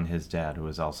 Unless you count his dad, who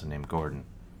was also named Gordon.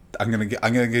 I'm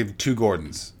gonna give two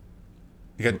Gordons.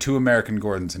 You got two American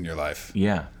Gordons in your life.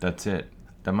 Yeah, that's it.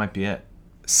 That might be it.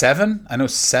 7? I know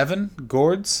 7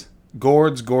 Gords.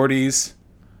 Gords, Gordies.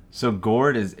 So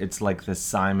Gord it's like the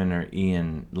Simon or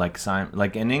Ian, like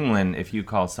in England, if you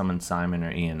call someone Simon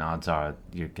or Ian, odds are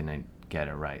you're gonna get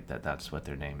it right. That's what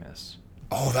their name is.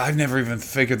 Oh, I've never even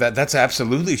figured that. That's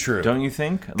absolutely true. Don't you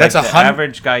think? That's like the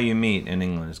average guy you meet in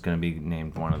England is going to be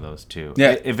named one of those two.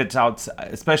 Yeah. If it's outside,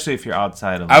 especially if you're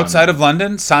outside of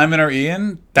London, Simon or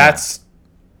Ian, that's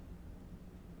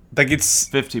like it's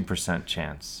 50%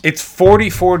 chance. It's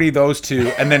 40-40 those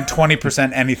two, and then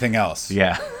 20% anything else.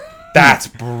 Yeah. That's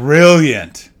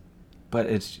brilliant. But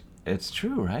it's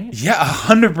true, right? Yeah,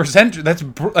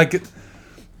 100%.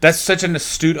 That's such an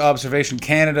astute observation.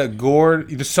 Canada, Gord.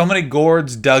 There's so many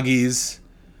Gords, Dougies,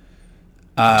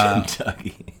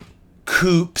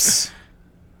 Coops,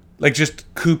 like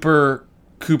just Cooper,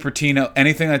 Cupertino,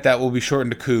 anything like that will be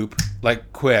shortened to Coop,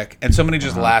 like quick, and so many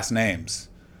just last names.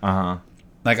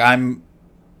 Like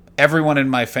everyone in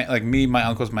my family, like me, my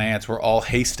uncles, my aunts, were all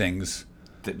Hastings.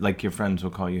 Like your friends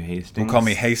will call you Hastings. Will call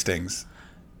me Hastings.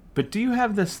 But do you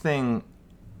have this thing?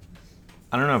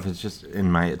 I don't know if it's just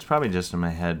it's probably just in my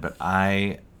head, but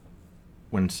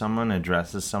when someone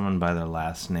addresses someone by their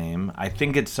last name, I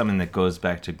think it's something that goes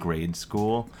back to grade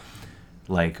school,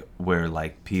 like where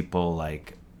like people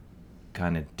like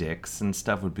kind of dicks and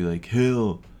stuff would be like,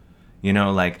 Hill, you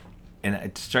know, like, and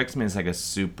it strikes me as like a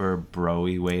super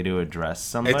bro-y way to address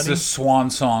somebody. It's a swan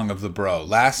song of the bro.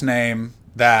 Last name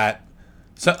that,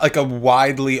 so like a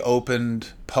widely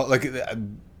opened, like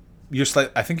you're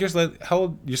I think you're slightly, how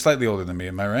old? You're slightly older than me,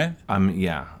 am I right?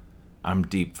 I'm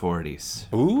deep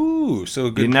 40s. Ooh, so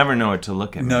good. You never know what to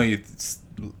look at. No, you're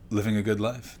living a good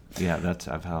life. Yeah,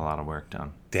 I've had a lot of work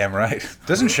done. Damn right.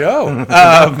 Doesn't show.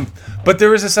 But there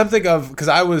was something of, because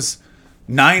I was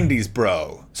 90s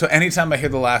bro. So anytime I hear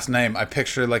the last name, I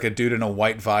picture like a dude in a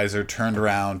white visor, turned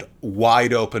around,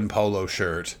 wide open polo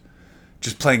shirt,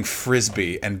 just playing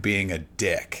frisbee and being a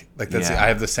dick. Like that's I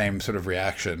have the same sort of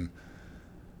reaction.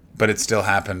 But it still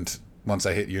happened once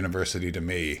I hit university to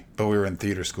me. But we were in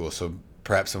theater school, so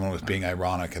perhaps someone was being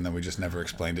ironic, and then we just never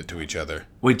explained it to each other.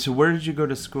 Wait, so where did you go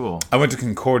to school? I went to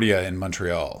Concordia in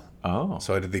Montreal. Oh.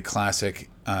 So I did the classic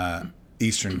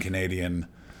Eastern Canadian.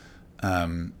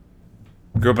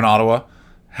 Grew up in Ottawa.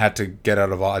 Had to get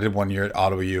out of. I did 1 year at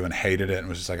Ottawa U and hated it, and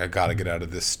was just like, I got to get out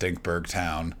of this stinkburg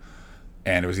town.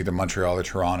 And it was either Montreal or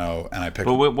Toronto, and I picked.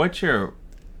 But what's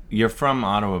you're from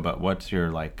Ottawa, but what's your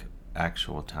like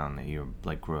actual town that you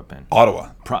like grew up in?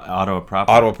 Ottawa. Ottawa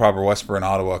proper. Ottawa proper, Westboro,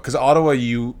 Ottawa. Because Ottawa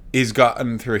is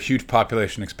gotten through a huge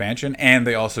population expansion, and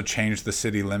they also changed the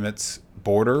city limits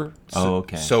border. So,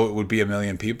 okay. So it would be 1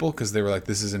 million people, because they were like,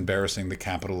 this is embarrassing. The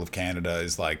capital of Canada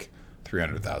is like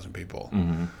 300,000 people.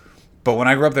 Mm-hmm. But when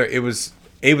I grew up there, it was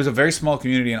a very small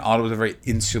community, and Ottawa was a very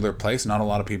insular place. Not a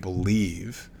lot of people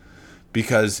leave,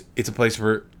 because it's a place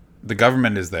where the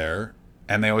government is there,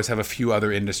 and they always have a few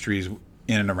other industries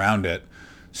in and around it.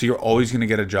 So you're always going to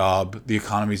get a job. The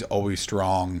economy's always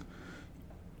strong.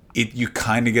 You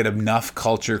kind of get enough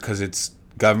culture because it's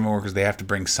government workers. They have to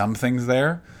bring some things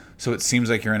there. So it seems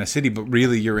like you're in a city, but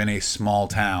really you're in a small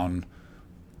town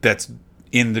that's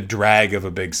in the drag of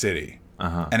a big city.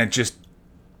 Uh-huh. And it just,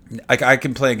 like, I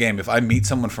can play a game. If I meet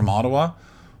someone from Ottawa,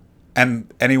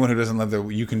 and anyone who doesn't live there,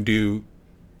 you can do,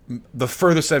 the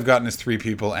furthest I've gotten is 3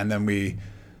 people, and then we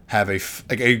have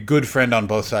a good friend on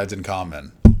both sides in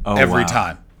common every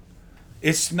time.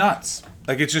 It's nuts.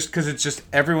 Like, it's just because it's just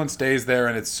everyone stays there,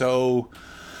 and it's so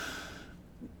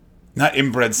not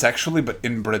inbred sexually, but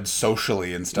inbred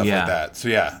socially and stuff like that. So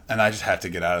yeah, and I just had to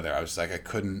get out of there. I was like, I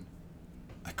couldn't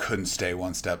stay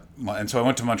one step. And so I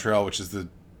went to Montreal, which is the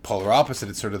polar opposite.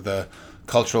 It's sort of the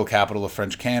cultural capital of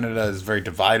French Canada. It's very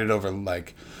divided over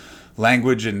like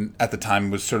language, and at the time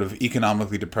was sort of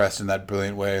economically depressed in that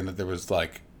brilliant way, and that there was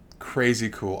like crazy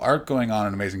cool art going on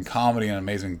and amazing comedy and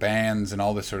amazing bands and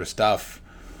all this sort of stuff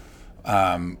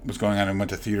was going on. And went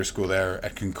to theater school there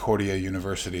at Concordia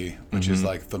University, which is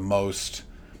like the most,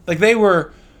 like they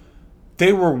were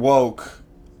woke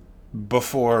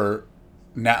before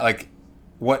now, like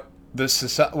what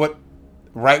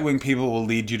right-wing people will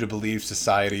lead you to believe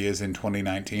society is in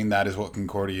 2019. That is what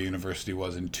Concordia University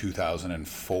was in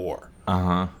 2004.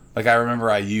 Uh-huh. Like, I remember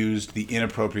I used the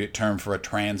inappropriate term for a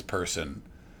trans person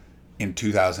in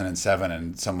 2007,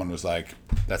 and someone was like,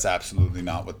 that's absolutely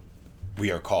not what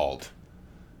we are called.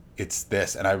 It's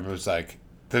this. And I was like,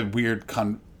 that weird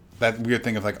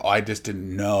thing of like, oh, I just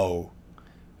didn't know.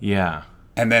 Yeah.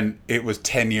 And then it was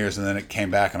 10 years, and then it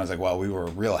came back, and I was like, wow, we were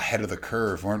real ahead of the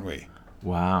curve, weren't we?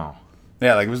 Wow.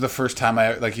 Yeah, like, it was the first time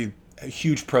a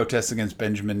huge protest against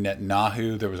Benjamin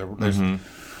Netanyahu. There's a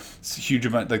huge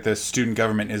amount, like, the student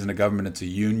government isn't a government, it's a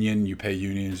union. You pay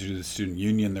unions to the student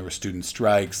union. There were student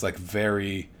strikes, like,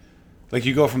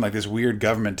 you go from, like, this weird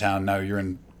government town, now you're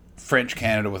in French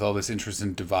Canada with all this interest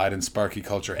in divide and sparky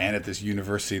culture, and at this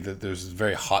university that there's this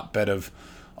very hotbed of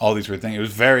all these weird things. It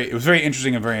was very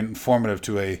interesting and very informative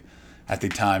to at the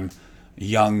time,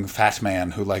 young fat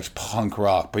man who likes punk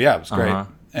rock. But yeah, it was great. Uh-huh.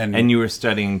 And you were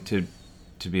studying to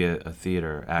be a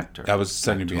theater actor. I was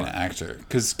studying to be an actor,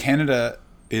 because Canada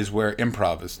is where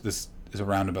improv is. This is a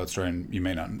roundabout story, and you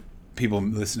may not, people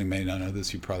listening may not know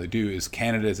this, you probably do, is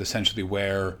Canada is essentially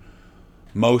where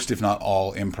most, if not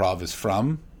all, improv is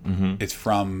from. Mm-hmm. It's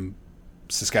from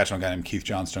Saskatchewan. A guy named Keith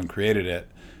Johnstone created it,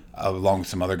 along with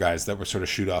some other guys that were sort of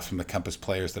shoot-offs from the Compass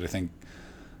Players that I think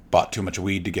bought too much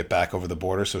weed to get back over the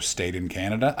border, so stayed in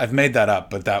Canada. I've made that up,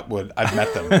 but I've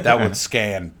met them. That would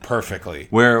scan perfectly.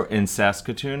 Where, in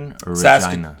Saskatoon or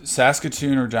Regina?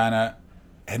 Saskatoon, Regina,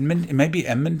 Edmonton. Maybe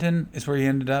Edmonton is where he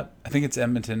ended up. I think it's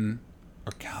Edmonton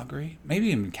or Calgary. Maybe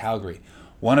even Calgary.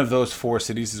 One of those 4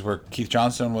 cities is where Keith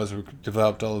Johnstone was, who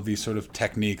developed all of these sort of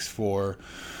techniques for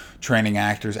training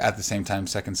actors at the same time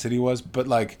Second City was. But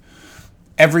like,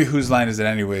 every Whose Line Is It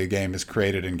Anyway game is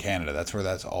created in Canada. That's where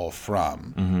that's all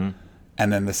from. Mm-hmm.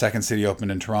 And then the Second City opened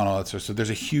in Toronto. So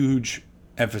there's a huge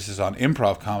emphasis on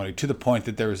improv comedy to the point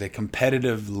that there was a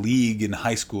competitive league in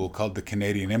high school called the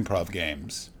Canadian Improv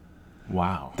Games.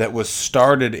 Wow. That was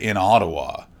started in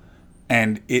Ottawa,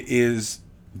 and it is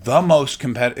the most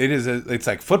competitive. It's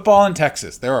like football in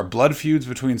Texas. There are blood feuds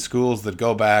between schools that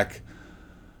go back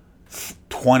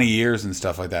 20 years and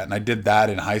stuff like that. And I did that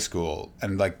in high school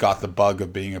and like got the bug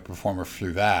of being a performer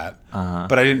through that.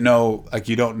 But I didn't know, like,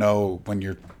 you don't know when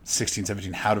you're 16,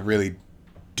 17 how to really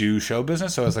do show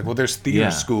business. So I was like, well, there's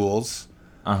theater schools.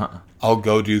 I'll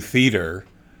go do theater.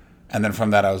 And then from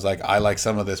that, I was like, I like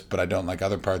some of this, but I don't like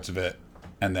other parts of it.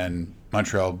 And then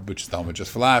Montreal, which is the home of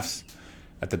Just for Laughs,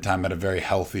 at the time had a very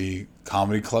healthy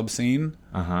comedy club scene.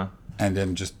 And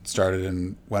then just started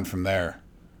and went from there.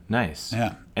 Nice.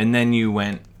 Yeah. And then you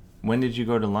went, when did you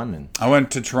go to London? I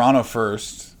went to Toronto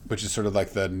first, which is sort of like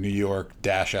the New York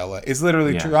dash LA. It's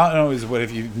literally, Toronto is what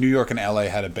if New York and LA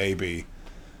had a baby.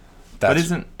 But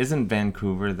isn't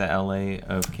Vancouver the LA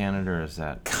of Canada, or is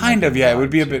that? Kind of, yeah. It would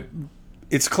be a bit,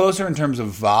 it's closer in terms of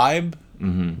vibe,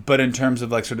 but in terms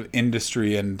of like sort of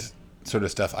industry and sort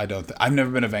of stuff, I've never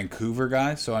been a Vancouver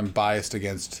guy, so I'm biased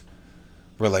against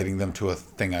relating them to a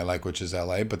thing I like, which is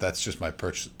LA, but that's just my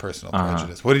personal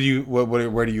prejudice. Where do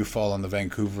you fall on the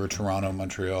Vancouver, Toronto,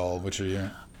 Montreal? Which are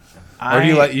your? Or do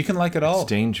you like? You can like it all. It's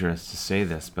dangerous to say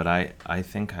this, but I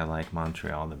think I like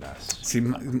Montreal the best. See,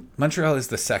 Montreal is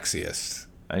the sexiest.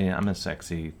 I'm a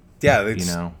sexy.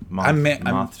 Yeah,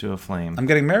 moth to a flame. I'm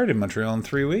getting married in Montreal in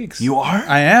 3 weeks. You are?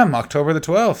 I am, October the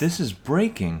 12th. This is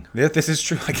breaking. Yeah, this is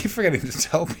true. I keep forgetting to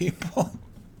tell people.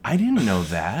 I didn't know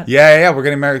that. Yeah, we're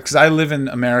getting married because I live in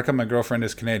America. My girlfriend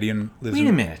is Canadian. Wait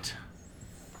a minute.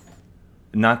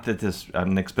 Not that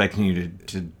I'm expecting you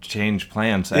to change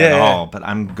plans at all, but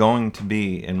I'm going to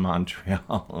be in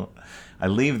Montreal. I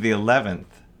leave the 11th.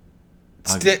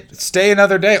 Stay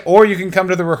another day, or you can come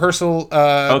to the rehearsal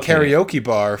karaoke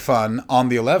bar fun on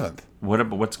the 11th.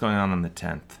 What's going on the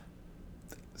 10th?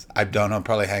 I don't know.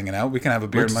 Probably hanging out. We can have a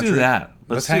beer in Montreal. Let's do that.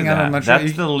 Let's hang out in Montreal.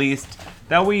 That's the least.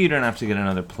 That way you don't have to get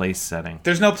another place setting.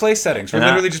 There's no place settings. We're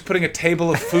literally just putting a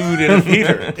table of food in a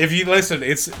theater. If you listen,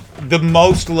 it's the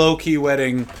most low-key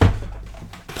wedding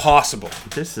possible.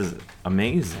 This is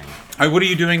amazing. All right, what are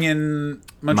you doing in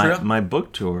Montreal? My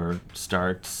book tour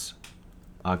starts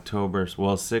October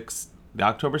 6th.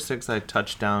 October 6th, I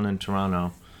touch down in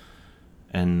Toronto,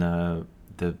 and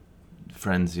the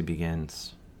frenzy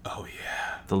begins. Oh,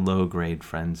 yeah. The low-grade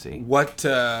frenzy. What...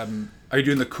 are you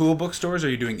doing the cool bookstores or are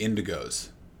you doing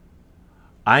Indigos?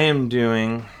 I am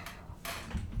doing...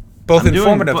 Both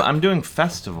informative. I'm doing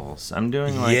festivals. I'm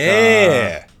doing like...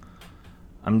 Yeah!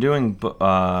 I'm doing...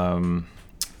 why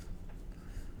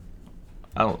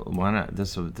not?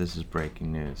 This is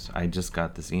breaking news. I just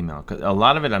got this email. 'Cause a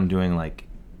lot of it I'm doing like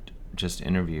just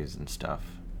interviews and stuff.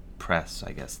 Press,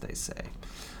 I guess they say.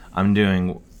 I'm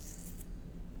doing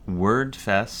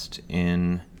WordFest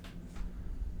in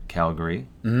Calgary,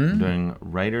 doing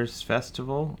Writers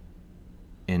Festival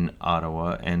in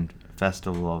Ottawa, and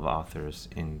Festival of Authors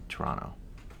in Toronto.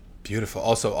 Beautiful.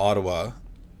 Also, Ottawa,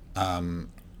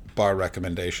 bar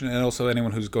recommendation, and also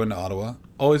anyone who's going to Ottawa,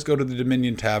 always go to the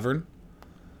Dominion Tavern.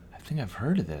 I think I've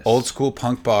heard of this. Old school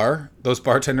punk bar. Those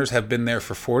bartenders have been there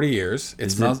for 40 years.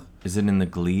 Is it in the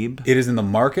Glebe? It is in the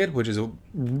Market, which is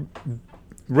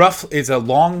rough. It's a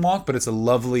long walk, but it's a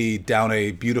lovely down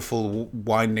a beautiful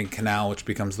winding canal, which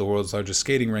becomes the world's largest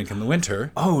skating rink in the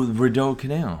winter. Oh, the Rideau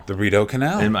Canal. The Rideau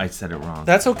Canal. And I said it wrong.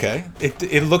 That's okay.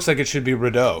 It looks like it should be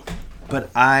Rideau.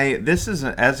 But this is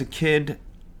as a kid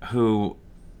who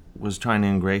was trying to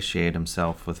ingratiate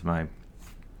himself with I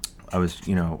was,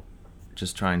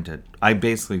 just trying to. I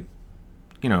basically,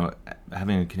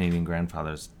 having a Canadian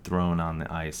grandfather was thrown on the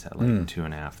ice at like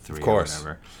 2.5, 3, of course, or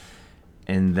whatever,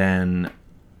 and then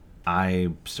I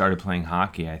started playing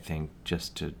hockey, I think,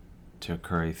 just to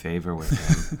curry favor with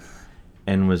him,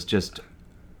 and was just...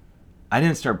 I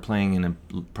didn't start playing in a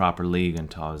proper league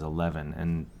until I was 11,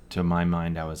 and to my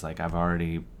mind, I was like,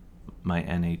 my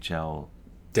NHL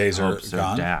days are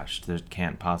gone? Dashed. There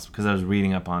can't possibly... Because I was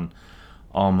reading up on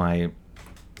all my,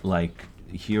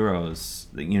 heroes.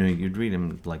 You'd read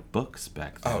them like books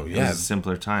back then. Oh, yeah. It was a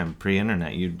simpler time,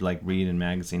 pre-internet. You'd, read in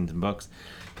magazines and books.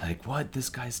 Like, what? This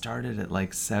guy started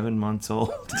at 7 months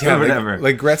old? Yeah, or whatever.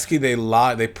 Like Gretzky,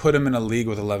 they put him in a league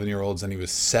with 11-year-olds and he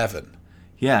was 7.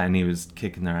 Yeah, and he was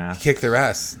kicking their ass. He kicked their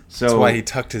ass. So, that's why he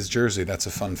tucked his jersey. That's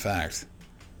a fun fact.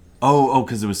 Oh,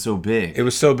 because it was so big. It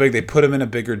was so big, they put him in a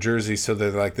bigger jersey so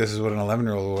they're like, this is what an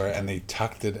 11-year-old will wear, and they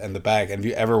tucked it in the bag. And if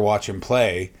you ever watch him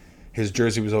play, his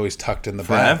jersey was always tucked in the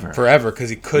bag. Forever, because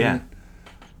he couldn't...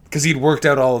 Because he'd worked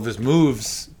out all of his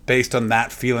moves based on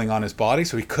that feeling on his body,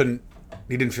 so he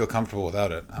didn't feel comfortable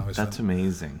without it. That's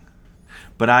amazing.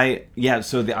 But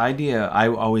so the idea, I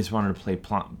always wanted to play,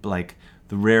 like,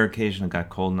 the rare occasion I got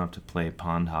cold enough to play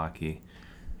pond hockey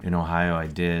in Ohio, I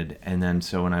did. And then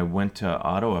so when I went to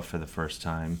Ottawa for the first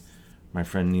time, my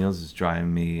friend Niels is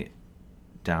driving me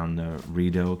down the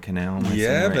Rideau Canal.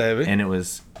 Yeah, baby. And it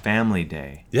was family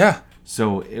day. Yeah.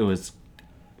 So it was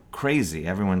crazy.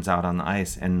 Everyone's out on the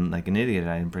ice. And like an idiot,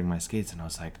 I didn't bring my skates. And I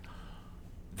was like,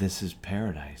 this is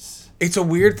paradise. It's a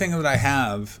weird thing that I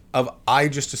have of I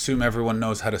just assume everyone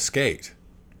knows how to skate.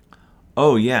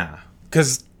 Oh, yeah.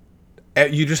 Because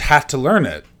you just have to learn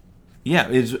it. Yeah,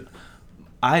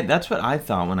 that's what I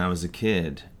thought when I was a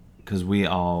kid, because we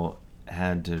all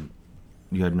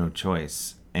you had no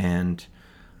choice. And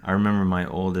I remember my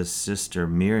oldest sister,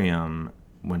 Miriam,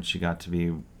 when she got to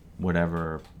be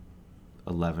whatever,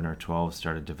 11 or 12,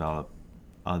 started to develop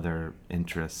other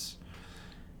interests.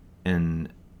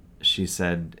 And she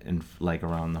said, like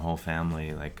around the whole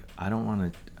family, like, I don't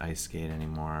want to ice skate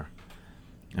anymore.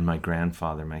 And my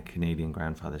grandfather, my Canadian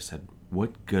grandfather, said,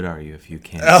 what good are you if you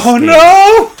can't skate? Oh,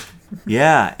 no!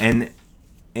 Yeah, and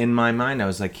in my mind, I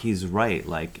was like, he's right.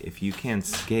 Like, if you can't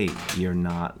skate, you're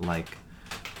not, like,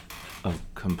 a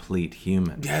complete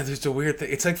human. Yeah, there's a weird thing.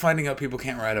 It's like finding out people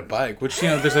can't ride a bike, which,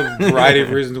 there's a variety of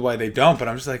reasons why they don't, but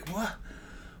I'm just like, what?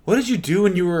 What did you do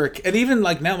when you were a kid? And even,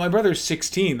 like, now, my brother's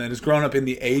 16 and has grown up in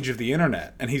the age of the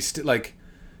internet, and he's still, like,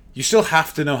 you still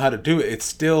have to know how to do it. It's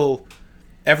still,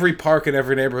 every park in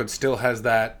every neighborhood still has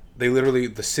that. They literally,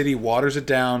 the city waters it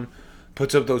down,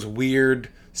 puts up those weird,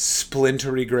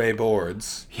 splintery gray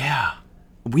boards. Yeah.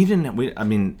 We didn't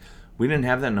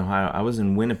have that in Ohio. I was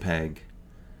in Winnipeg,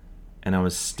 and I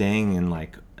was staying in,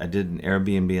 like, I did an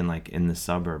Airbnb in the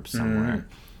suburbs somewhere.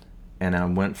 And I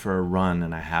went for a run,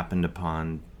 and I happened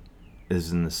upon, it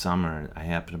was in the summer, I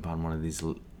happened upon one of these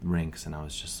rinks, and I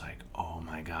was just like, oh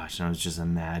my gosh. And I was just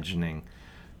imagining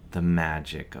the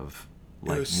magic of,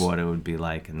 like, what it would be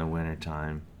like in the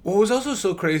wintertime. What was also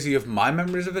so crazy of my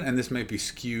memories of it, and this might be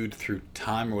skewed through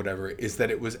time or whatever, is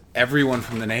that it was everyone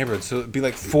from the neighborhood. So it'd be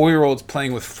like 4-year-olds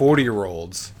playing with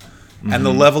 40-year-olds. Mm-hmm. And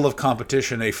the level of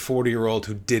competition a 40-year-old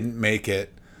who didn't make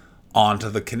it onto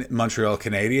the Montreal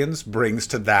Canadiens brings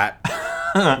to that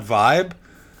vibe.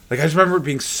 Like, I just remember it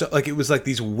being so, like, it was like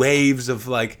these waves of,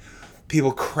 like,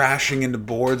 people crashing into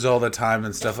boards all the time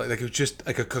and stuff. Like it was just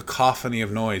like a cacophony of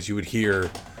noise you would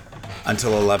hear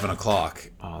until 11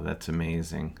 o'clock. Oh, that's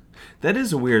amazing. That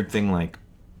is a weird thing, like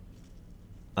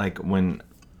when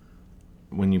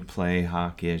you play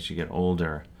hockey as you get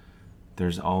older,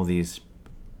 there's all these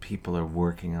people are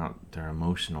working out their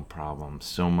emotional problems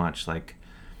so much. Like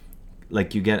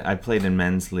I played in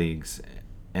men's leagues,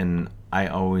 and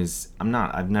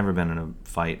I've never been in a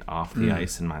fight off the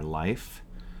ice in my life.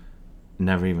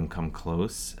 Never even come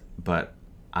close, but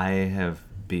I have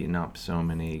beaten up so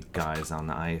many guys on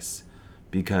the ice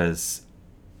because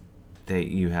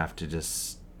you have to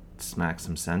just smack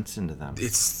some sense into them.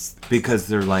 It's because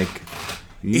they're like,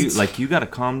 you got to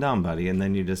calm down, buddy, and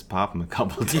then you just pop them a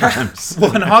couple of times.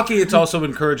 Well, in hockey, it's also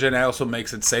encouraging, and it also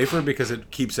makes it safer because it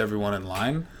keeps everyone in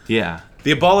line. Yeah. The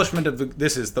abolishment of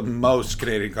this is the most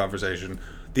Canadian conversation.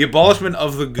 The abolishment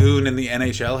of the goon in the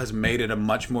NHL has made it a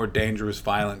much more dangerous,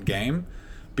 violent game,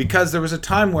 because there was a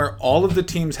time where all of the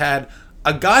teams had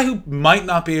a guy who might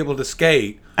not be able to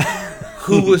skate,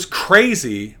 who was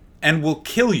crazy and will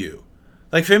kill you.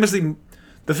 Like, famously,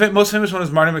 the most famous one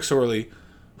is Marty McSorley,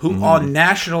 who on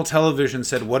national television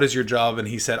said, "What is your job?" And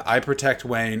he said, "I protect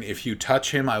Wayne. If you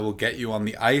touch him, I will get you on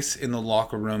the ice, in the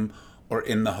locker room, or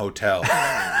in the hotel."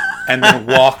 And then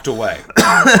walked away.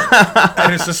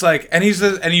 And it's just like, and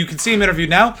you can see him interviewed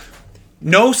now.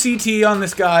 No CT on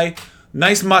this guy.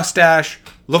 Nice mustache.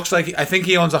 Looks like, I think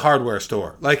he owns a hardware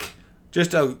store. Like,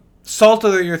 just a salt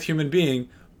of the earth human being.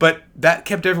 But that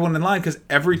kept everyone in line because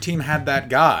every team had that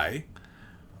guy.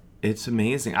 It's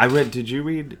amazing. Did you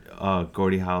read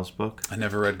Gordie Howe's book? I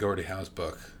never read Gordie Howe's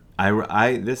book. I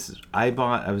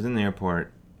was in the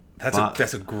airport.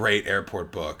 That's a great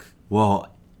airport book.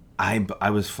 Well, I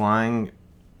was flying,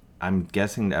 I'm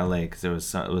guessing to LA, because it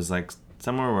was like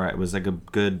somewhere where it was like a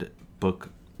good book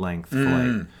length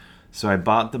flight. So I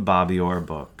bought the Bobby Orr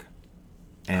book,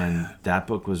 and that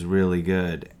book was really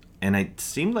good. And it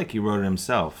seemed like he wrote it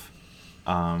himself,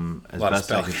 as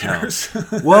best I could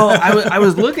tell. Well, I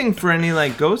was looking for any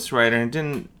like ghostwriter,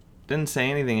 and didn't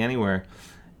say anything anywhere.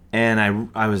 And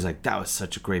I was like, that was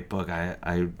such a great book.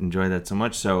 I enjoyed that so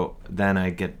much. So then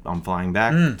I'm flying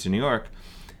back to New York,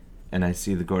 and I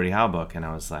see the Gordie Howe book, and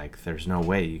I was like, there's no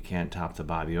way you can't top the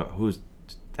Bobby Orr.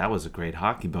 That was a great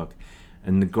hockey book.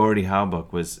 And the Gordie Howe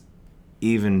book was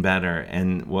even better.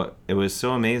 And it was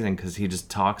so amazing because he just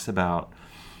talks about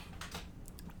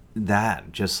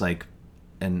that, just like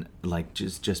and like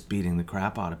just beating the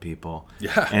crap out of people.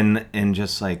 Yeah. And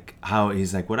just like how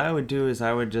he's like, what I would do is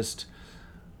I would just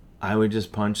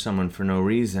punch someone for no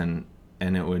reason,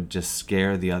 and it would just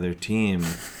scare the other team,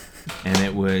 and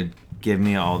it would give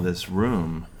me all this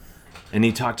room. And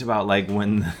he talked about like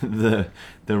when the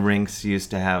rinks used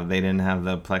to have, they didn't have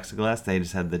the plexiglass, they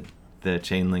just had the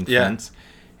chain link fence.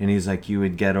 And he's like, you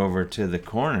would get over to the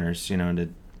corners,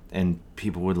 and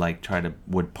people would like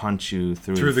would punch you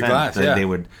through the fence. glass.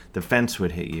 Yeah. The fence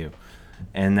would hit you.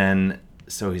 And then,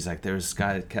 so he's like, there was this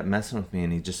guy that kept messing with me,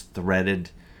 and he just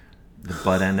threaded the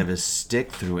butt end of his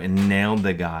stick through and nailed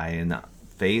the guy in the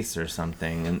face or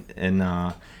something.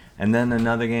 And then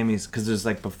another game, because it was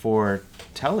like before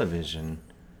television.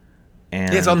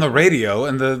 And it's on the radio,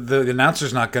 and the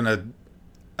announcer's not going to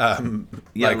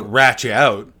rat you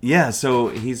out. Yeah, so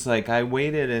he's like, I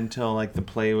waited until like the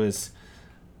play was,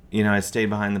 I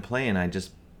stayed behind the play, and I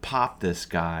just popped this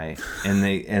guy, and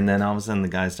then all of a sudden the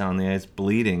guy's down on the ice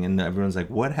bleeding, and everyone's like,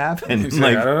 what happened? He's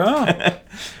like, I don't know.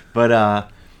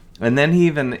 But and then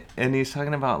he's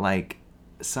talking about like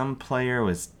some player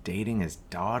was dating his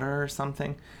daughter or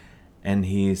something, and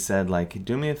he said like,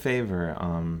 do me a favor,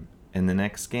 in the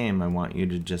next game I want you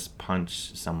to just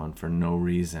punch someone for no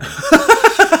reason.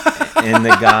 And the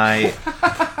guy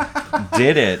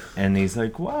did it, and he's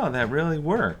like, wow, that really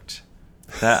worked.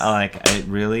 That like, it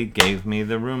really gave me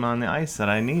the room on the ice that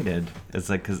I needed. It's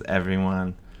like, because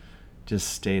everyone just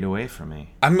stayed away from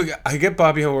me. I get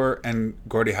Bobby Orr and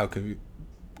Gordie Howe.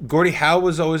 Gordie Howe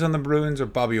was always on the Bruins, or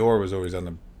Bobby Orr was always on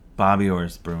the... Bobby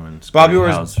Orr's Bruins. Bobby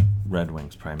Orr's Red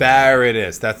Wings primarily. There it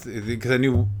is. That's because I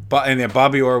knew...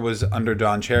 Bobby Orr was under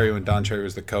Don Cherry when Don Cherry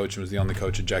was the coach, and was the only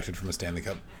coach ejected from a Stanley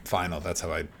Cup final. That's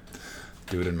how I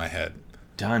do it in my head.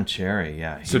 Don Cherry,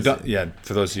 yeah.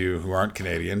 For those of you who aren't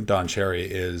Canadian, Don Cherry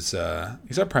is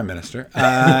he's our prime minister.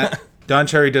 Don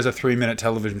Cherry does a 3-minute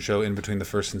television show in between the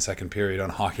first and second period on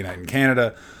Hockey Night in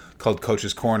Canada called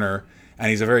Coach's Corner, and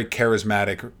he's a very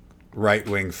charismatic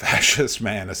right-wing fascist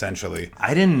man, essentially.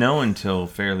 I didn't know until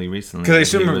fairly recently. Because I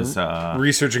assume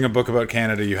researching a book about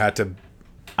Canada, you had to...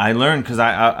 I learned, because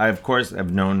I of course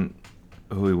have known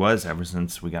who he was ever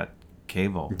since we got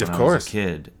cable when I was a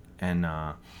kid. And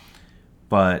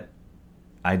but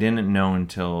I didn't know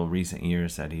until recent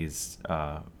years that he's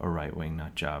a right-wing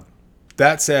nut job.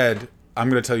 That said, I'm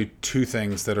going to tell you two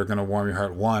things that are going to warm your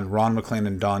heart. One, Ron MacLean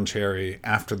and Don Cherry,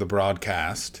 after the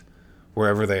broadcast,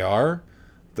 wherever they are,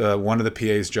 one of the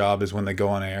PA's job is when they go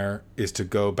on air is to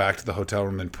go back to the hotel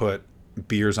room and put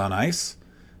beers on ice,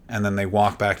 and then they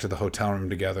walk back to the hotel room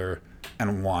together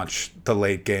and watch the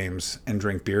late games and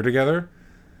drink beer together.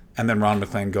 And then Ron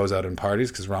MacLean goes out and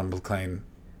parties, because Ron MacLean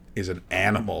is an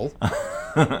animal.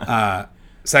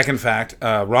 Second fact,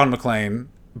 Ron MacLean,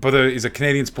 he's a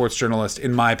Canadian sports journalist,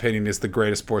 in my opinion, is the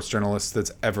greatest sports journalist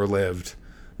that's ever lived,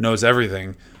 knows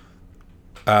everything.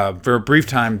 For a brief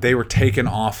time, they were taken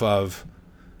off of...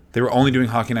 They were only doing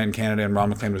Hockey Night in Canada, and Ron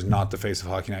MacLean was not the face of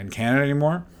Hockey Night in Canada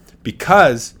anymore,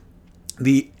 because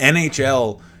the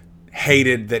NHL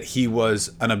hated that he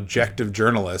was an objective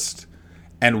journalist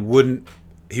and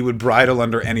he would bridle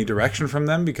under any direction from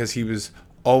them, because he was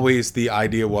always... The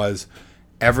idea was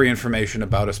every information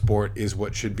about a sport is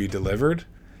what should be delivered.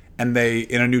 And they,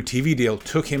 in a new TV deal,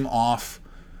 took him off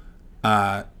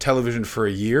television for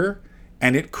a year,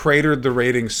 and it cratered the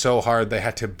ratings so hard they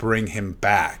had to bring him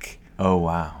back. Oh,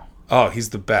 wow. Oh, he's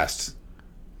the best.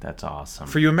 That's awesome.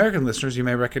 For you American listeners, you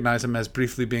may recognize him as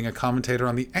briefly being a commentator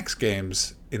on the X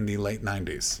Games in the late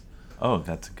 90s. Oh,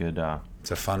 that's a good...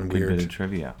 it's a fun, weird bit of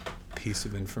trivia. Piece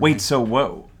of information. Wait, so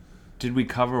what... Did we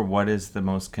cover what is the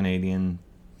most Canadian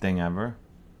thing ever?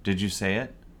 Did you say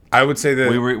it? I would say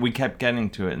that we kept getting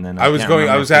to it, and then I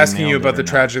was asking you about the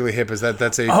Tragically Hip. Is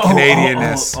that's a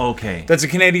Canadianness? Okay, that's a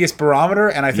Canadianness barometer,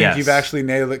 and I think you've actually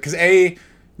nailed it. Because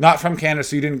not from Canada,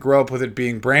 so you didn't grow up with it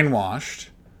being brainwashed,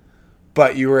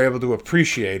 but you were able to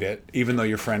appreciate it, even though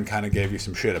your friend kind of gave you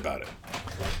some shit about it.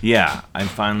 Yeah, I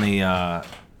finally.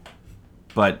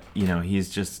 But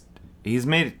he's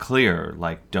made it clear,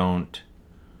 like, don't,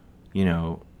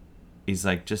 he's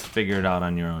like, just figure it out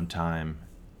on your own time.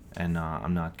 And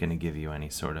I'm not going to give you any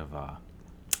sort of...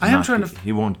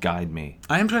 he won't guide me.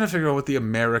 I am trying to figure out what the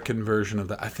American version of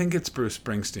that... I think it's Bruce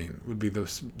Springsteen would be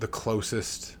the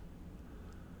closest...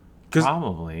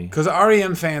 Probably. Because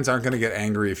REM fans aren't going to get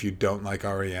angry if you don't like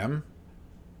REM.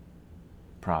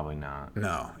 Probably not.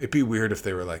 No. It'd be weird if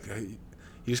they were like, hey,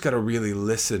 you just got to really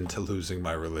listen to Losing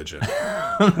My Religion.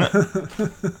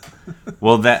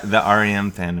 Well, the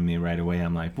REM fan to me right away,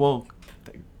 I'm like, well,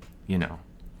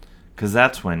 because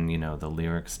that's when, the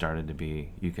lyrics started to be,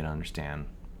 you could understand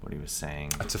what he was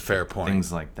saying. That's a fair point.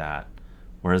 Things like that.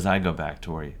 Whereas I go back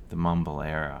to the mumble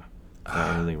era,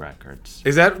 the early records.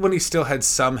 Is that when he still had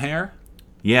some hair?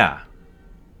 Yeah.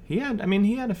 He had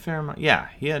a fair amount. Yeah,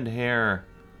 he had hair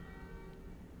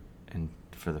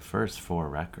for the first 4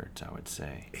 records, I would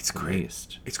say. It's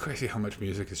crazy. It's crazy how much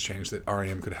music has changed that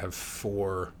R.E.M. could have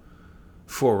four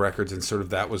records and sort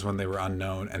of that was when they were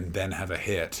unknown and then have a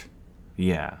hit.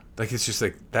 Yeah. Like, it's just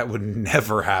like, that would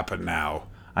never happen now.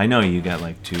 I know you got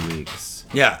like 2 weeks.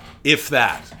 Yeah, if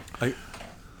that. Like,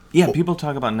 yeah, people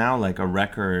talk about now like a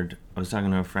record. I was talking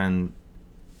to a friend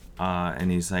and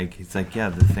he's like, yeah,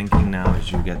 the thinking now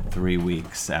is you get 3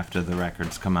 weeks after the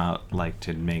records come out, like,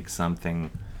 to make something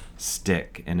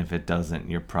stick, and if it doesn't,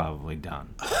 you're probably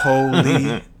done.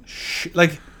 Holy shit!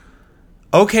 Like,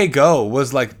 OK Go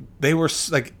was like they were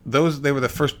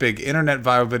the first big internet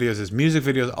viral videos, as music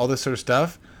videos, all this sort of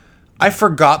stuff. I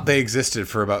forgot they existed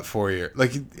for about 4 years.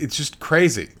 Like, it's just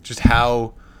crazy, just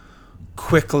how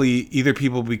quickly either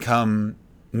people become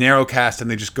narrowcast and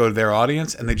they just go to their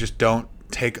audience and they just don't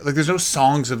take, like, there's no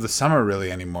songs of the summer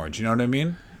really anymore. Do you know what I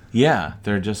mean? Yeah,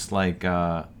 they're just like.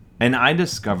 And I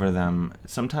discover them,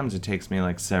 sometimes it takes me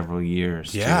like several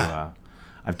years to...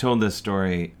 I've told this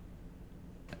story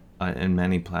in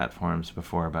many platforms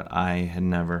before, but I had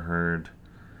never heard...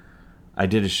 I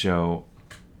did a show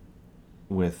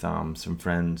with some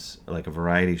friends, like a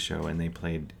variety show, and they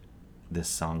played this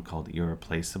song called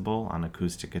Irreplaceable on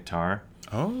acoustic guitar.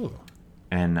 Oh.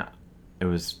 And it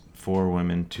was 4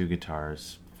 women, 2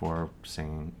 guitars, 4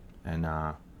 singing, and...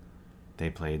 they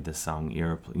played the song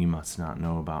You Must Not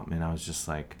Know About Me, and I was just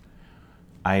like,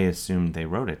 I assumed they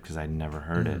wrote it because I'd never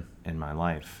heard it in my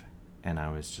life, and I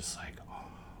was just like,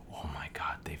 oh my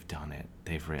God, they've done it.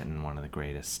 They've written one of the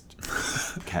greatest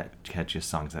catchiest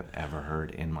songs I've ever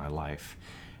heard in my life.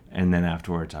 And then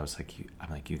afterwards I was like,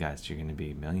 you guys, you're going to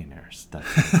be millionaires.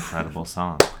 That's an incredible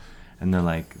song. And they're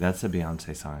like, that's a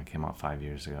Beyonce song that came out 5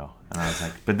 years ago. And I was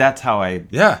like, but that's how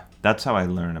I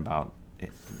learn about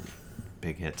it.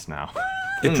 Big hits now.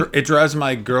 It drives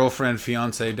my girlfriend,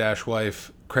 fiance -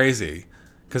 wife crazy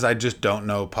because I just don't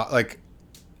know. Like,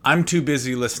 I'm too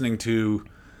busy listening to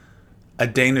a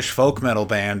Danish folk metal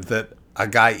band that a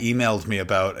guy emailed me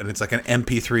about, and it's like an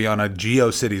MP3 on a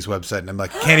GeoCities website, and I'm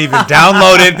like, can't even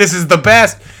download it. This is the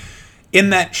best.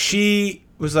 In that she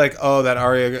was like, oh, that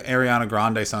Ariana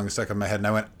Grande song is stuck in my head, and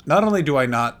I went, not only do I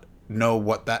not know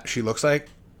what that she looks like,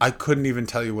 I couldn't even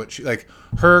tell you what she, like,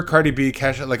 her, Cardi B,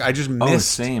 Kesha, like, I just missed. Oh,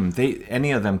 same.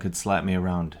 Any of them could slap me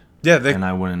around. Yeah, and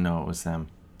I wouldn't know it was them.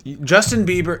 Justin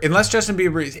Bieber, unless Justin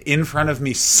Bieber is in front of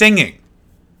me singing,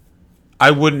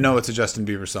 I wouldn't know it's a Justin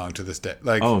Bieber song to this day.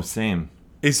 Like, oh, same.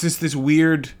 It's just this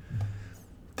weird.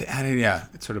 Yeah,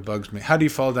 it sort of bugs me. How do you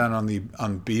fall down on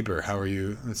Bieber? How are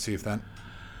you? Let's see if that.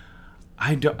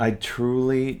 I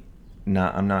truly.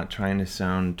 I'm not trying to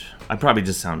sound... I probably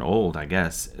just sound old, I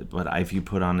guess. But if you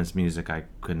put on his music, I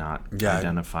could not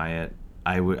identify it.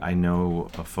 I know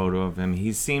a photo of him.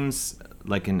 He seems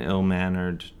like an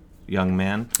ill-mannered young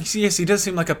man. Yes, he does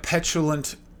seem like a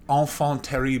petulant enfant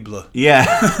terrible. Yeah,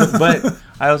 but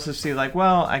I also see, like,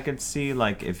 well, I could see,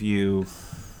 like, if you...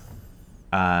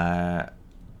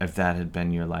 if that had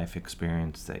been your life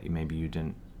experience, that maybe you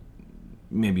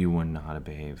wouldn't know how to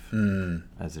behave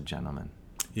as a gentleman.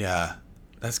 Yeah,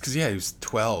 that's because, he was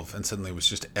 12 and suddenly was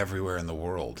just everywhere in the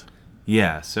world.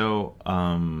 Yeah, so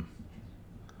I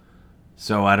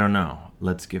don't know.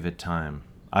 Let's give it time.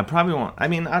 I probably won't. I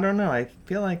mean, I don't know. I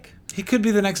feel like... He could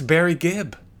be the next Barry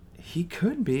Gibb. He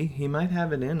could be. He might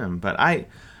have it in him. But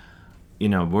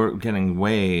we're getting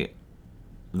way...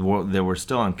 We're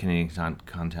still on Canadian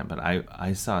content, but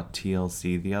I saw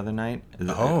TLC the other night.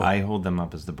 Oh. I hold them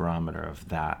up as the barometer of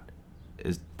that.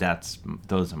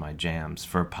 Those are my jams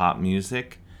for pop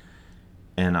music,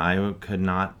 and I could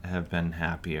not have been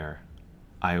happier.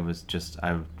 I was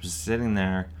sitting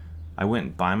there. I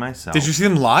went by myself. Did you see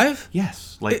them live?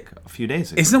 Yes, a few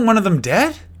days ago. Isn't one of them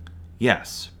dead?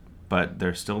 Yes, but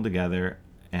they're still together,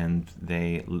 and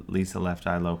Lisa Left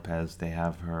Eye Lopez, they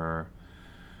have her,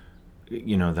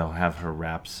 they'll have her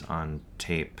raps on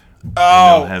tape.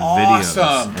 Oh, and they'll have awesome.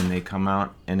 Videos, and they come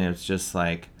out, and it's just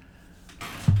like,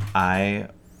 I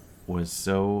was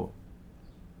so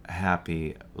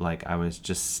happy. Like, I was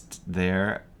just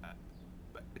there,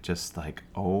 just like,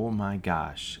 oh my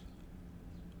gosh,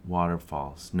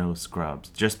 waterfalls, no scrubs,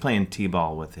 just playing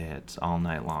t-ball with the hits all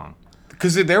night long.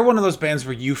 Because they're one of those bands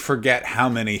where you forget how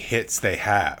many hits they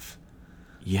have.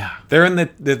 Yeah. They're in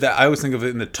the I always think of it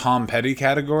in the Tom Petty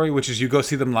category, which is you go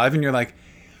see them live and you're like,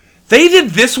 they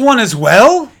did this one as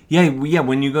well? Yeah,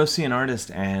 when you go see an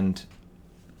artist and...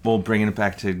 Well, bringing it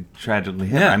back to Tragically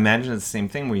Hip, yeah. I imagine it's the same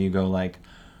thing where you go like...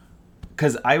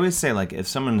 Because I always say, like, if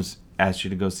someone's asked you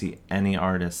to go see any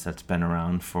artist that's been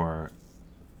around for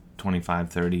 25,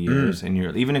 30 years, and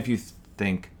you're even if you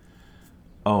think,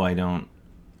 oh,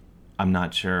 I'm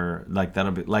not sure, like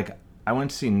that'll be like I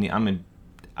went to see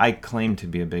I claim to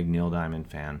be a big Neil Diamond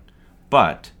fan,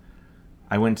 but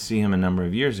I went to see him a number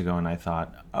of years ago, and I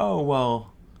thought, oh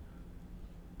well,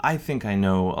 I think I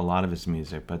know a lot of his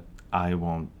music, but I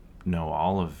won't know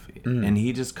all of it. And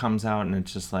he just comes out, and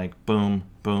it's just like boom,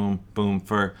 boom, boom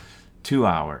for 2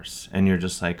 hours, and you're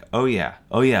just like, oh yeah,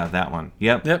 that one,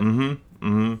 yep.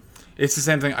 It's the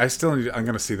same thing. I'm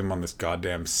going to see them on this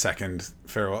goddamn second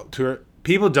farewell tour.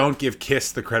 People don't give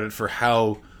Kiss the credit for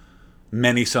how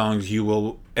many songs you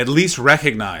will at least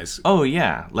recognize. Oh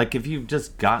yeah, like if you've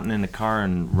just gotten in a car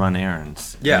and run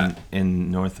errands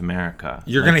in North America,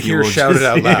 you're going to hear shouted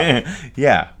out loud.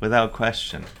 Yeah, without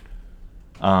question.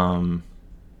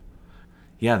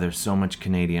 Yeah, there's so much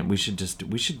Canadian. We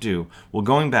should do, well,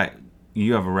 going back,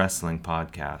 you have a wrestling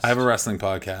podcast. I have a wrestling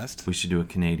podcast. We should do a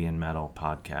Canadian metal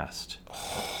podcast.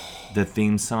 The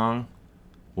theme song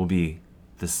will be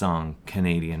the song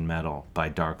Canadian Metal by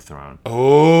Darkthrone.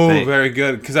 Oh, very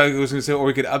good. Because I was going to say, or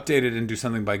we could update it and do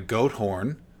something by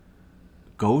Goathorn.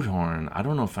 Goathorn? I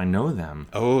don't know if I know them.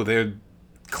 Oh, they're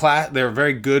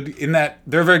very good in that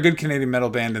they're a very good Canadian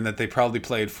metal band in that they probably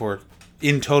played for,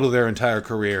 in total, their entire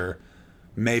career,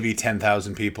 maybe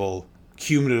 10,000 people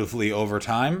cumulatively over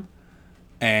time.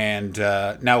 And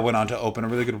now went on to open a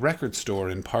really good record store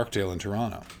in Parkdale in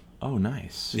Toronto. Oh,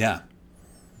 nice. Yeah.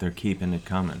 They're keeping it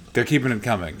coming. They're keeping it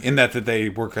coming. In that they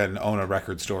work and own a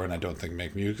record store and I don't think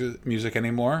make music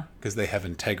anymore because they have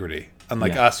integrity.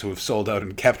 Unlike us who have sold out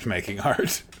and kept making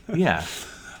art. Yeah.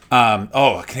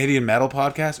 A Canadian metal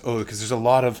podcast? Oh, because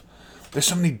there's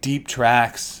so many deep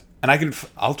tracks. And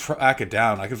I'll track it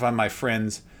down. I can find my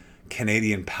friend's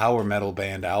Canadian power metal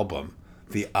band album,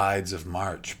 The Ides of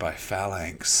March by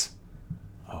Phalanx.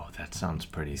 Oh, that sounds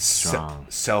pretty strong.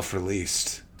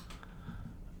 Self-released.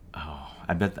 Oh,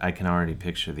 I bet I can already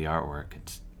picture the artwork.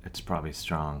 It's probably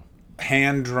strong.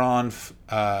 Hand-drawn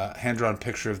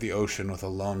picture of the ocean with a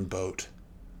lone boat.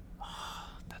 Oh,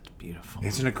 that's beautiful.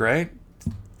 Isn't it great?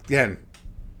 Again,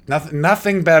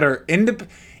 nothing better.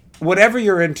 Whatever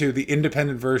you're into, the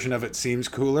independent version of it seems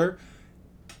cooler.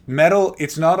 Metal,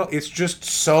 it's just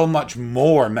so much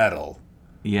more metal.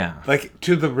 Yeah. Like,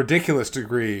 to the ridiculous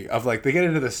degree of, like, they get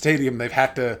into the stadium, they've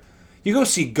had to... You go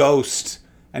see Ghost,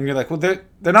 and you're like, well, they're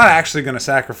not actually going to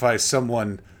sacrifice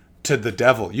someone to the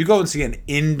devil. You go and see an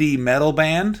indie metal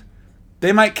band,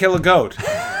 they might kill a goat.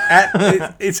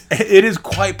 It is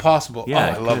quite possible. Yeah,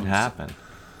 I it love could happen.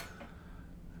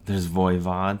 There's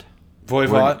Voivod.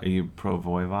 Voivod? Are you pro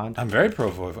Voivod? I'm very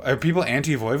pro Voivod. Are people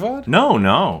anti Voivod?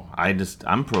 No.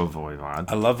 I'm pro Voivod.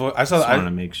 I love Voivod. I want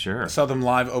to make sure. I saw them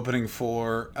live opening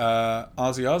for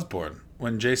Ozzy Osbourne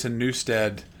when Jason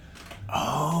Newsted,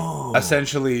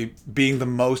 essentially being the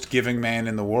most giving man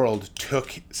in the world,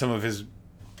 took some of his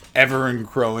ever and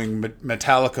growing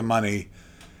Metallica money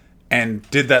and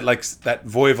did that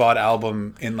Voivod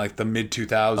album in like the mid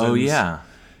 2000s. Oh yeah,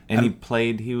 and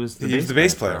he was the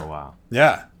bass player for a while.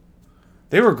 Yeah.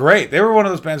 They were great. They were one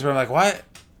of those bands where I'm like, why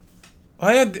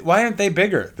aren't they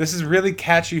bigger? This is really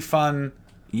catchy, fun.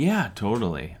 Yeah,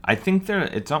 totally. I think there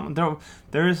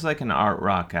is like an art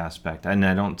rock aspect, and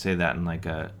I don't say that in like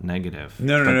a negative.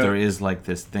 No. There is like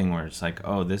this thing where it's like,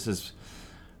 oh, this is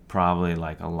probably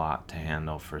like a lot to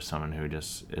handle for someone who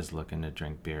just is looking to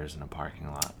drink beers in a parking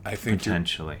lot. I think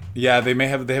potentially. Yeah, they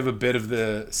have a bit of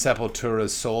the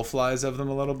Sepultura's Soulflies of them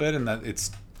a little bit, and that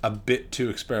it's a bit too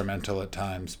experimental at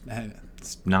times.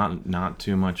 Not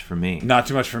too much for me. Not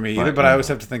too much for me either, but I always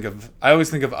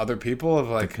think of other people of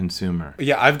like the consumer.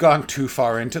 Yeah, I've gone too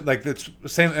far into like it's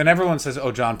same, and everyone says,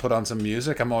 "Oh, John, put on some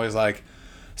music." I'm always like,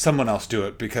 someone else do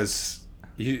it because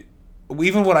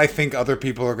even what I think other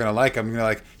people are gonna like, I'm gonna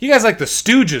like, you guys like the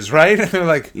Stooges, right? And they're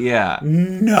like, yeah,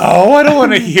 no, I don't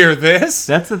want to hear this.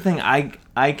 That's the thing.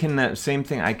 I can same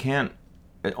thing. I can't.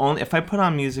 Only if I put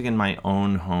on music in my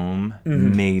own home,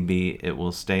 maybe it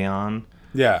will stay on.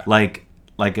 Yeah,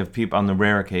 like if people on the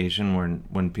rare occasion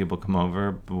when people come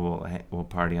over, we'll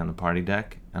party on the party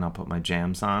deck, and I'll put my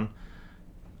jams on.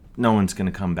 No one's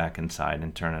gonna come back inside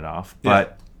and turn it off.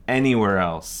 But anywhere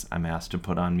else, I'm asked to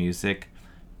put on music.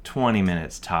 20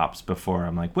 minutes tops before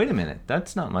I'm like, wait a minute,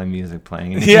 that's not my music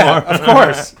playing anymore. Yeah, of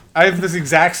course. I have this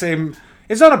exact same.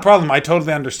 It's not a problem. I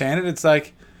totally understand it. It's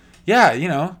like,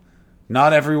 yeah,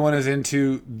 not everyone is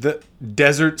into the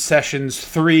Desert Sessions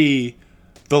 3.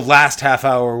 The last half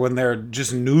hour when they're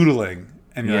just noodling,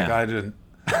 and you're like, I didn't.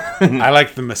 I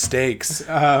like the mistakes.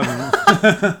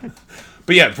 But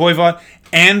yeah, Voivod.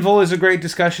 Anvil is a great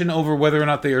discussion over whether or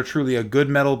not they are truly a good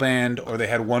metal band or they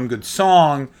had one good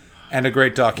song and a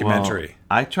great documentary.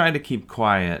 Well, I try to keep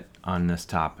quiet on this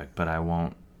topic, but I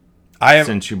won't.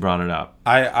 Since you brought it up,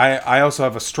 I also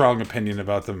have a strong opinion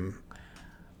about them.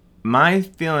 My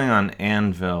feeling on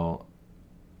Anvil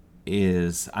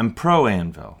is I'm pro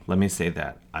Anvil. Let me say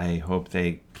that. I hope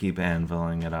they keep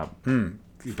anviling it up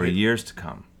for years to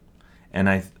come.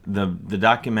 And the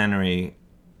documentary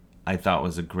I thought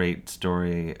was a great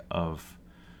story of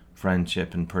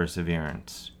friendship and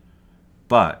perseverance.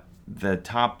 But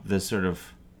the sort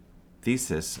of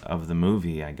thesis of the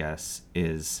movie, I guess,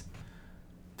 is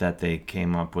that they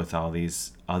came up with all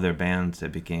these other bands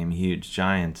that became huge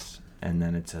giants, and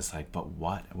then it's just like, but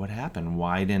what happened?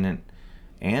 Why didn't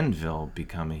Anvil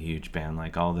become a huge band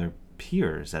like all their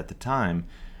peers at the time?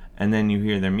 And then you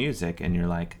hear their music and you're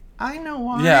like, I know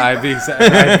why. Yeah, I have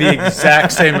the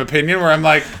exact same opinion where I'm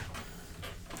like,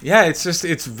 yeah,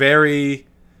 it's very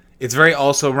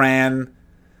also ran.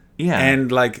 Yeah.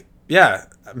 And like, yeah,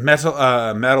 Metal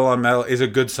on Metal is a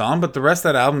good song, but the rest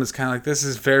of that album is kind of like, this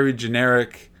is very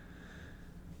generic.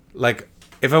 Like,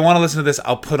 if I want to listen to this,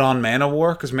 I'll put on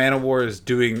Manowar, because Manowar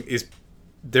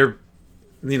they're,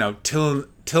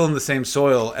 tilling the same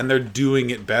soil, and they're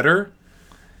doing it better.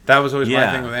 That was always my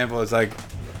thing with Anvil. Is like,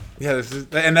 yeah,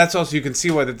 and that's also, you can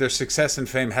see why that their success and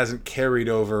fame hasn't carried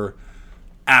over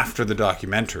after the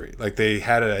documentary. Like, they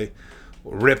had a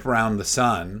rip around the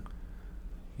sun,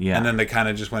 and then they kind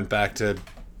of just went back to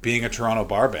being a Toronto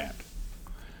bar band.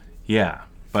 Yeah,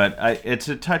 but it's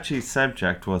a touchy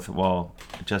subject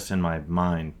just in my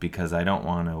mind, because I don't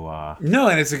want to... No,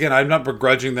 and it's, again, I'm not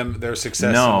begrudging them their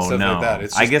success and stuff like that.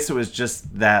 It's just, I guess it was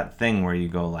just that thing where you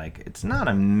go like, it's not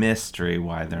a mystery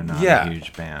why they're not a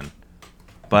huge band.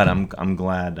 But I'm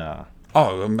glad...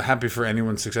 I'm happy for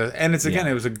anyone's success. And it's, again,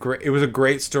 it was a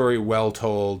great story, well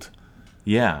told.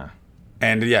 Yeah.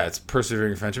 And, yeah, it's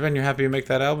persevering friendship, and you're happy to make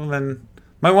that album. And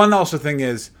my one also thing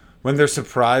is, when they're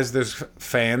surprised there's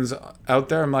fans out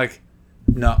there, I'm like,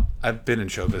 no, I've been in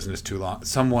show business too long.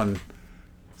 Someone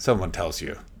tells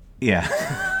you. Yeah.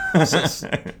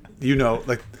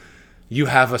 Like, you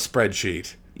have a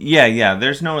spreadsheet. Yeah.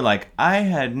 There's no, like, I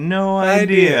had no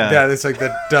idea. Yeah, it's like,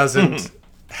 that doesn't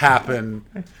happen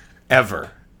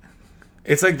ever.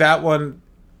 It's like that one,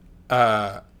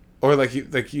 or like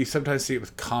you sometimes see it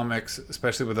with comics,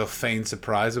 especially with a feigned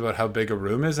surprise about how big a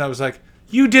room is. And I was like,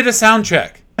 you did a sound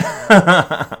check.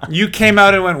 You came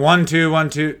out and went 1 2 1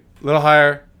 2, a little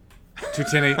higher, too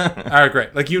tinny. All right,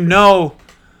 great. Like,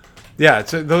 yeah.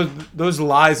 It's those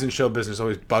lies in show business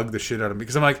always bug the shit out of me,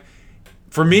 because I'm like,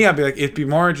 for me, I'd be like, it'd be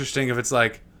more interesting if it's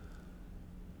like,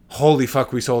 holy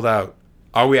fuck, we sold out.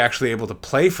 Are we actually able to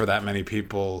play for that many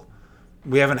people?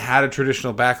 We haven't had a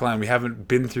traditional backline. We haven't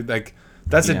been through, like,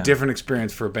 that's a different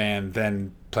experience for a band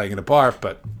than playing in a bar.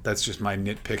 But that's just my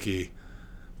nitpicky,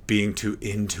 being too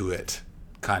into it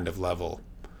kind of level.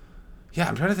 Yeah,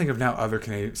 I'm trying to think of now other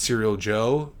Canadian. Serial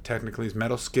Joe technically is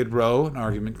metal. Skid Row, an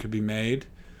argument could be made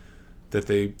that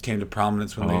they came to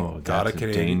prominence when they got a Canadian.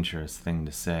 That's a dangerous thing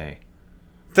to say.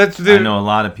 I know a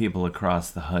lot of people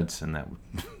across the Hudson that would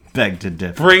beg to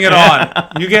differ. Bring it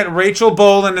on. You get Rachel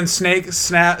Bolan and Snake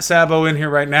Sabo in here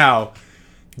right now.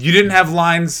 You didn't have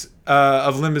lines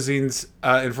of limousines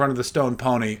in front of the Stone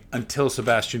Pony until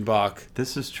Sebastian Bach.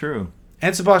 This is true.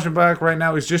 And Sebastian Bach right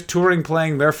now is just touring,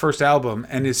 playing their first album,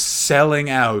 and is selling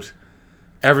out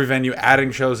every venue,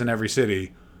 adding shows in every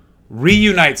city.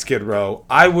 Reunite Skid Row.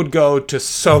 I would go to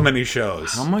so many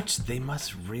shows. How much they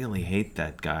must really hate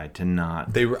that guy to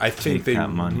not. I think they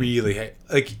really hate.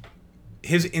 Like,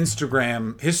 his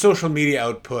Instagram, his social media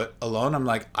output alone, I'm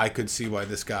like, I could see why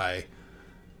this guy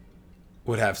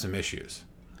would have some issues.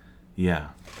 Yeah.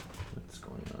 What's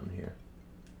going on here?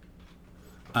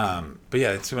 But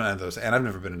yeah, it's one of those, and I've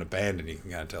never been in a band, and you can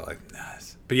kind of tell, like,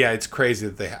 but yeah, it's crazy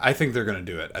that I think they're going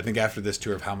to do it. I think after this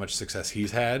tour of how much success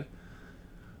he's had,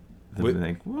 they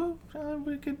think, well,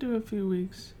 we could do a few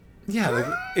weeks. Yeah, like,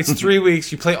 it's 3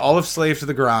 weeks. You play all of Slave to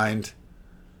the Grind.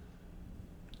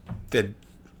 Then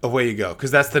away you go,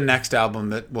 because that's the next album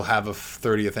that will have a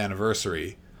 30th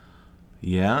anniversary.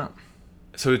 Yeah.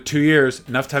 So 2 years,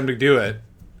 enough time to do it.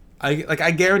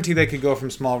 I guarantee they could go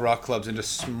from small rock clubs into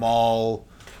small,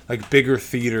 like, bigger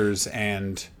theaters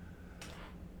and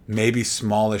maybe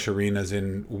smallish arenas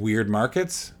in weird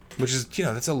markets, which is,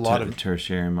 that's a lot of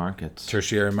tertiary markets.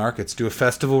 Tertiary markets. Do a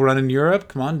festival run in Europe?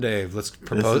 Come on, Dave. Let's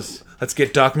propose. Let's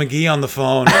get Doc McGee on the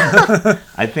phone.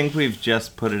 I think we've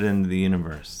just put it into the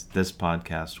universe. This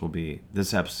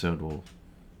episode will,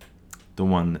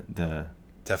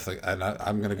 definitely.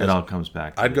 I'm gonna go. It all comes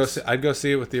back. I'd go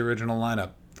see it with the original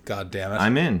lineup. God damn it.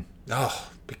 I'm in. Oh,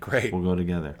 Be great. We'll go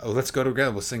together. Oh, let's go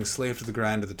together. We'll sing Slave to the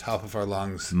Grind at the top of our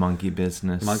lungs. Monkey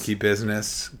Business. Monkey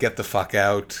Business. Get the Fuck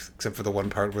Out. Except for the one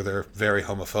part where they're very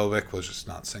homophobic. We'll just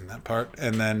not sing that part.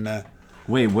 And then...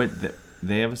 Wait, what?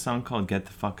 They have a song called Get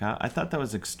the Fuck Out? I thought that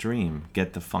was Extreme.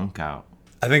 Get the Funk Out.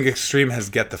 I think Extreme has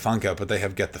Get the Funk Out, but they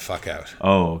have Get the Fuck Out.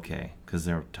 Oh, okay. Because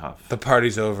they're tough. The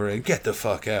party's over and get the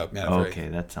fuck out. Man, okay,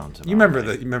 that sounds about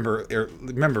right.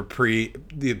 Remember pre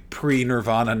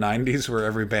Nirvana 90s where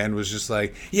every band was just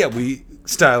like, yeah, we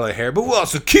style our hair, but we'll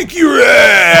also kick your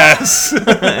ass.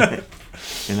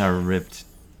 In our ripped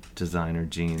designer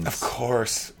jeans. Of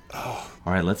course. Oh.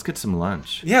 All right, let's get some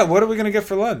lunch. Yeah, what are we going to get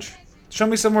for lunch? Show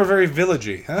me somewhere very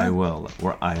villagey, huh? I will.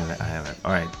 I have it.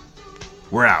 All right.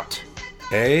 We're out.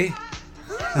 Eh?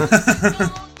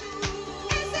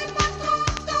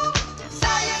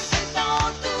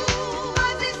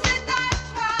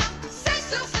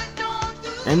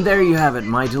 And there you have it,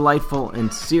 my delightful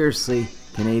and seriously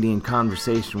Canadian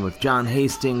conversation with John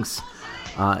Hastings.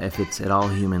 If it's at all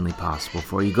humanly possible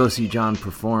for you, go see John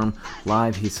perform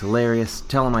live. He's hilarious.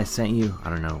 Tell him I sent you. I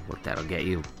don't know what that'll get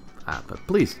you, but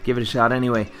please give it a shot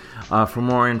anyway. For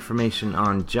more information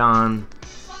on John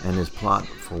and his plot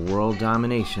for world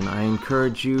domination, I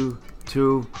encourage you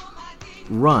to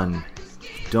run,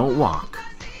 don't walk,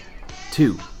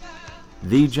 to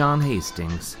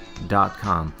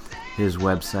thejohnhastings.com. His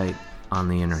website on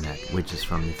the internet, which is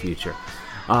from the future.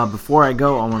 Before I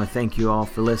go, I want to thank you all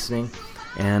for listening,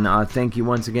 and thank you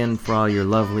once again for all your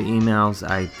lovely emails.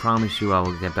 I promise you I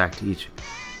will get back to each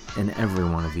and every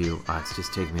one of you. It's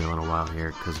just taking me a little while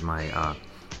here because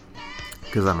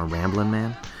I'm a rambling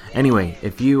man. Anyway,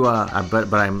 if you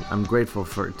but I'm grateful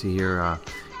to hear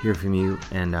from you,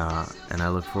 and I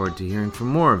look forward to hearing from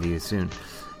more of you soon.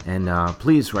 And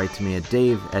please write to me at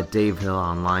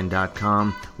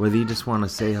dave@davehillonline.com, whether you just want to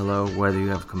say hello, whether you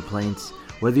have complaints,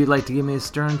 whether you'd like to give me a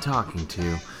stern talking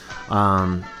to,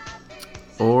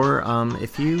 or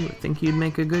if you think you'd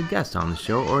make a good guest on the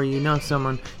show, or you know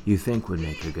someone you think would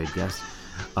make a good guest.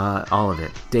 All of it,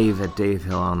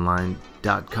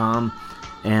 dave@davehillonline.com.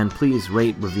 And please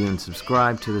rate, review, and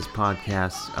subscribe to this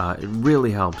podcast. It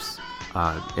really helps.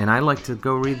 And I like to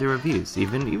go read the reviews,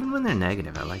 even when they're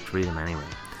negative. I like to read them anyway.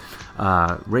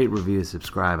 Rate, review,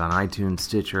 subscribe on iTunes,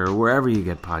 Stitcher, or wherever you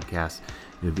get podcasts.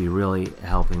 It would be really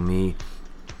helping me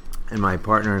and my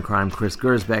partner in crime, Chris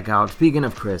Gersbeck, out. Speaking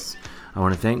of Chris, I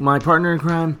want to thank my partner in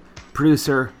crime,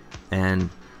 producer, and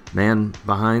man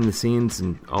behind the scenes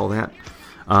and all that,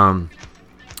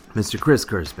 Mr. Chris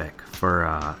Gersbeck,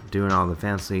 for doing all the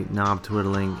fancy knob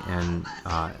twiddling and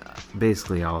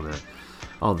basically all the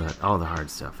hard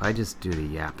stuff. I just do the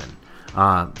yapping.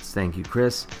 Thank you,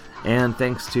 Chris. And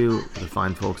thanks to the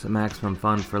fine folks at Maximum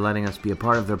Fun for letting us be a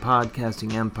part of their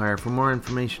podcasting empire. For more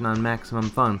information on Maximum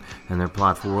Fun and their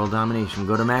plot for world domination,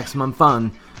 go to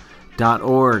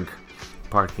MaximumFun.org.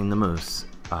 Parking the Moose.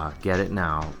 Get it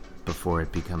now before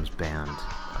it becomes banned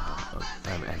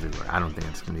everywhere. I don't think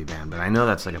it's going to be banned, but I know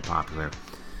that's like a popular,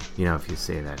 if you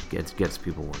say that, it gets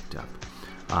people worked up.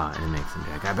 And it makes them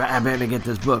like, I better get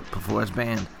this book before it's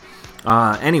banned.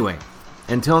 Anyway,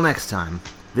 until next time,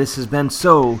 this has been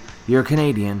So You're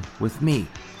Canadian with me,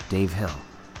 Dave Hill.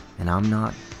 And I'm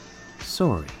not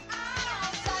sorry.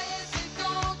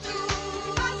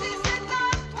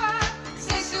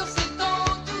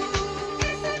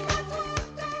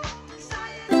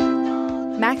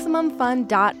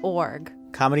 MaximumFun.org.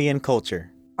 Comedy and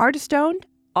culture. Artist-owned.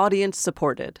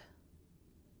 Audience-supported.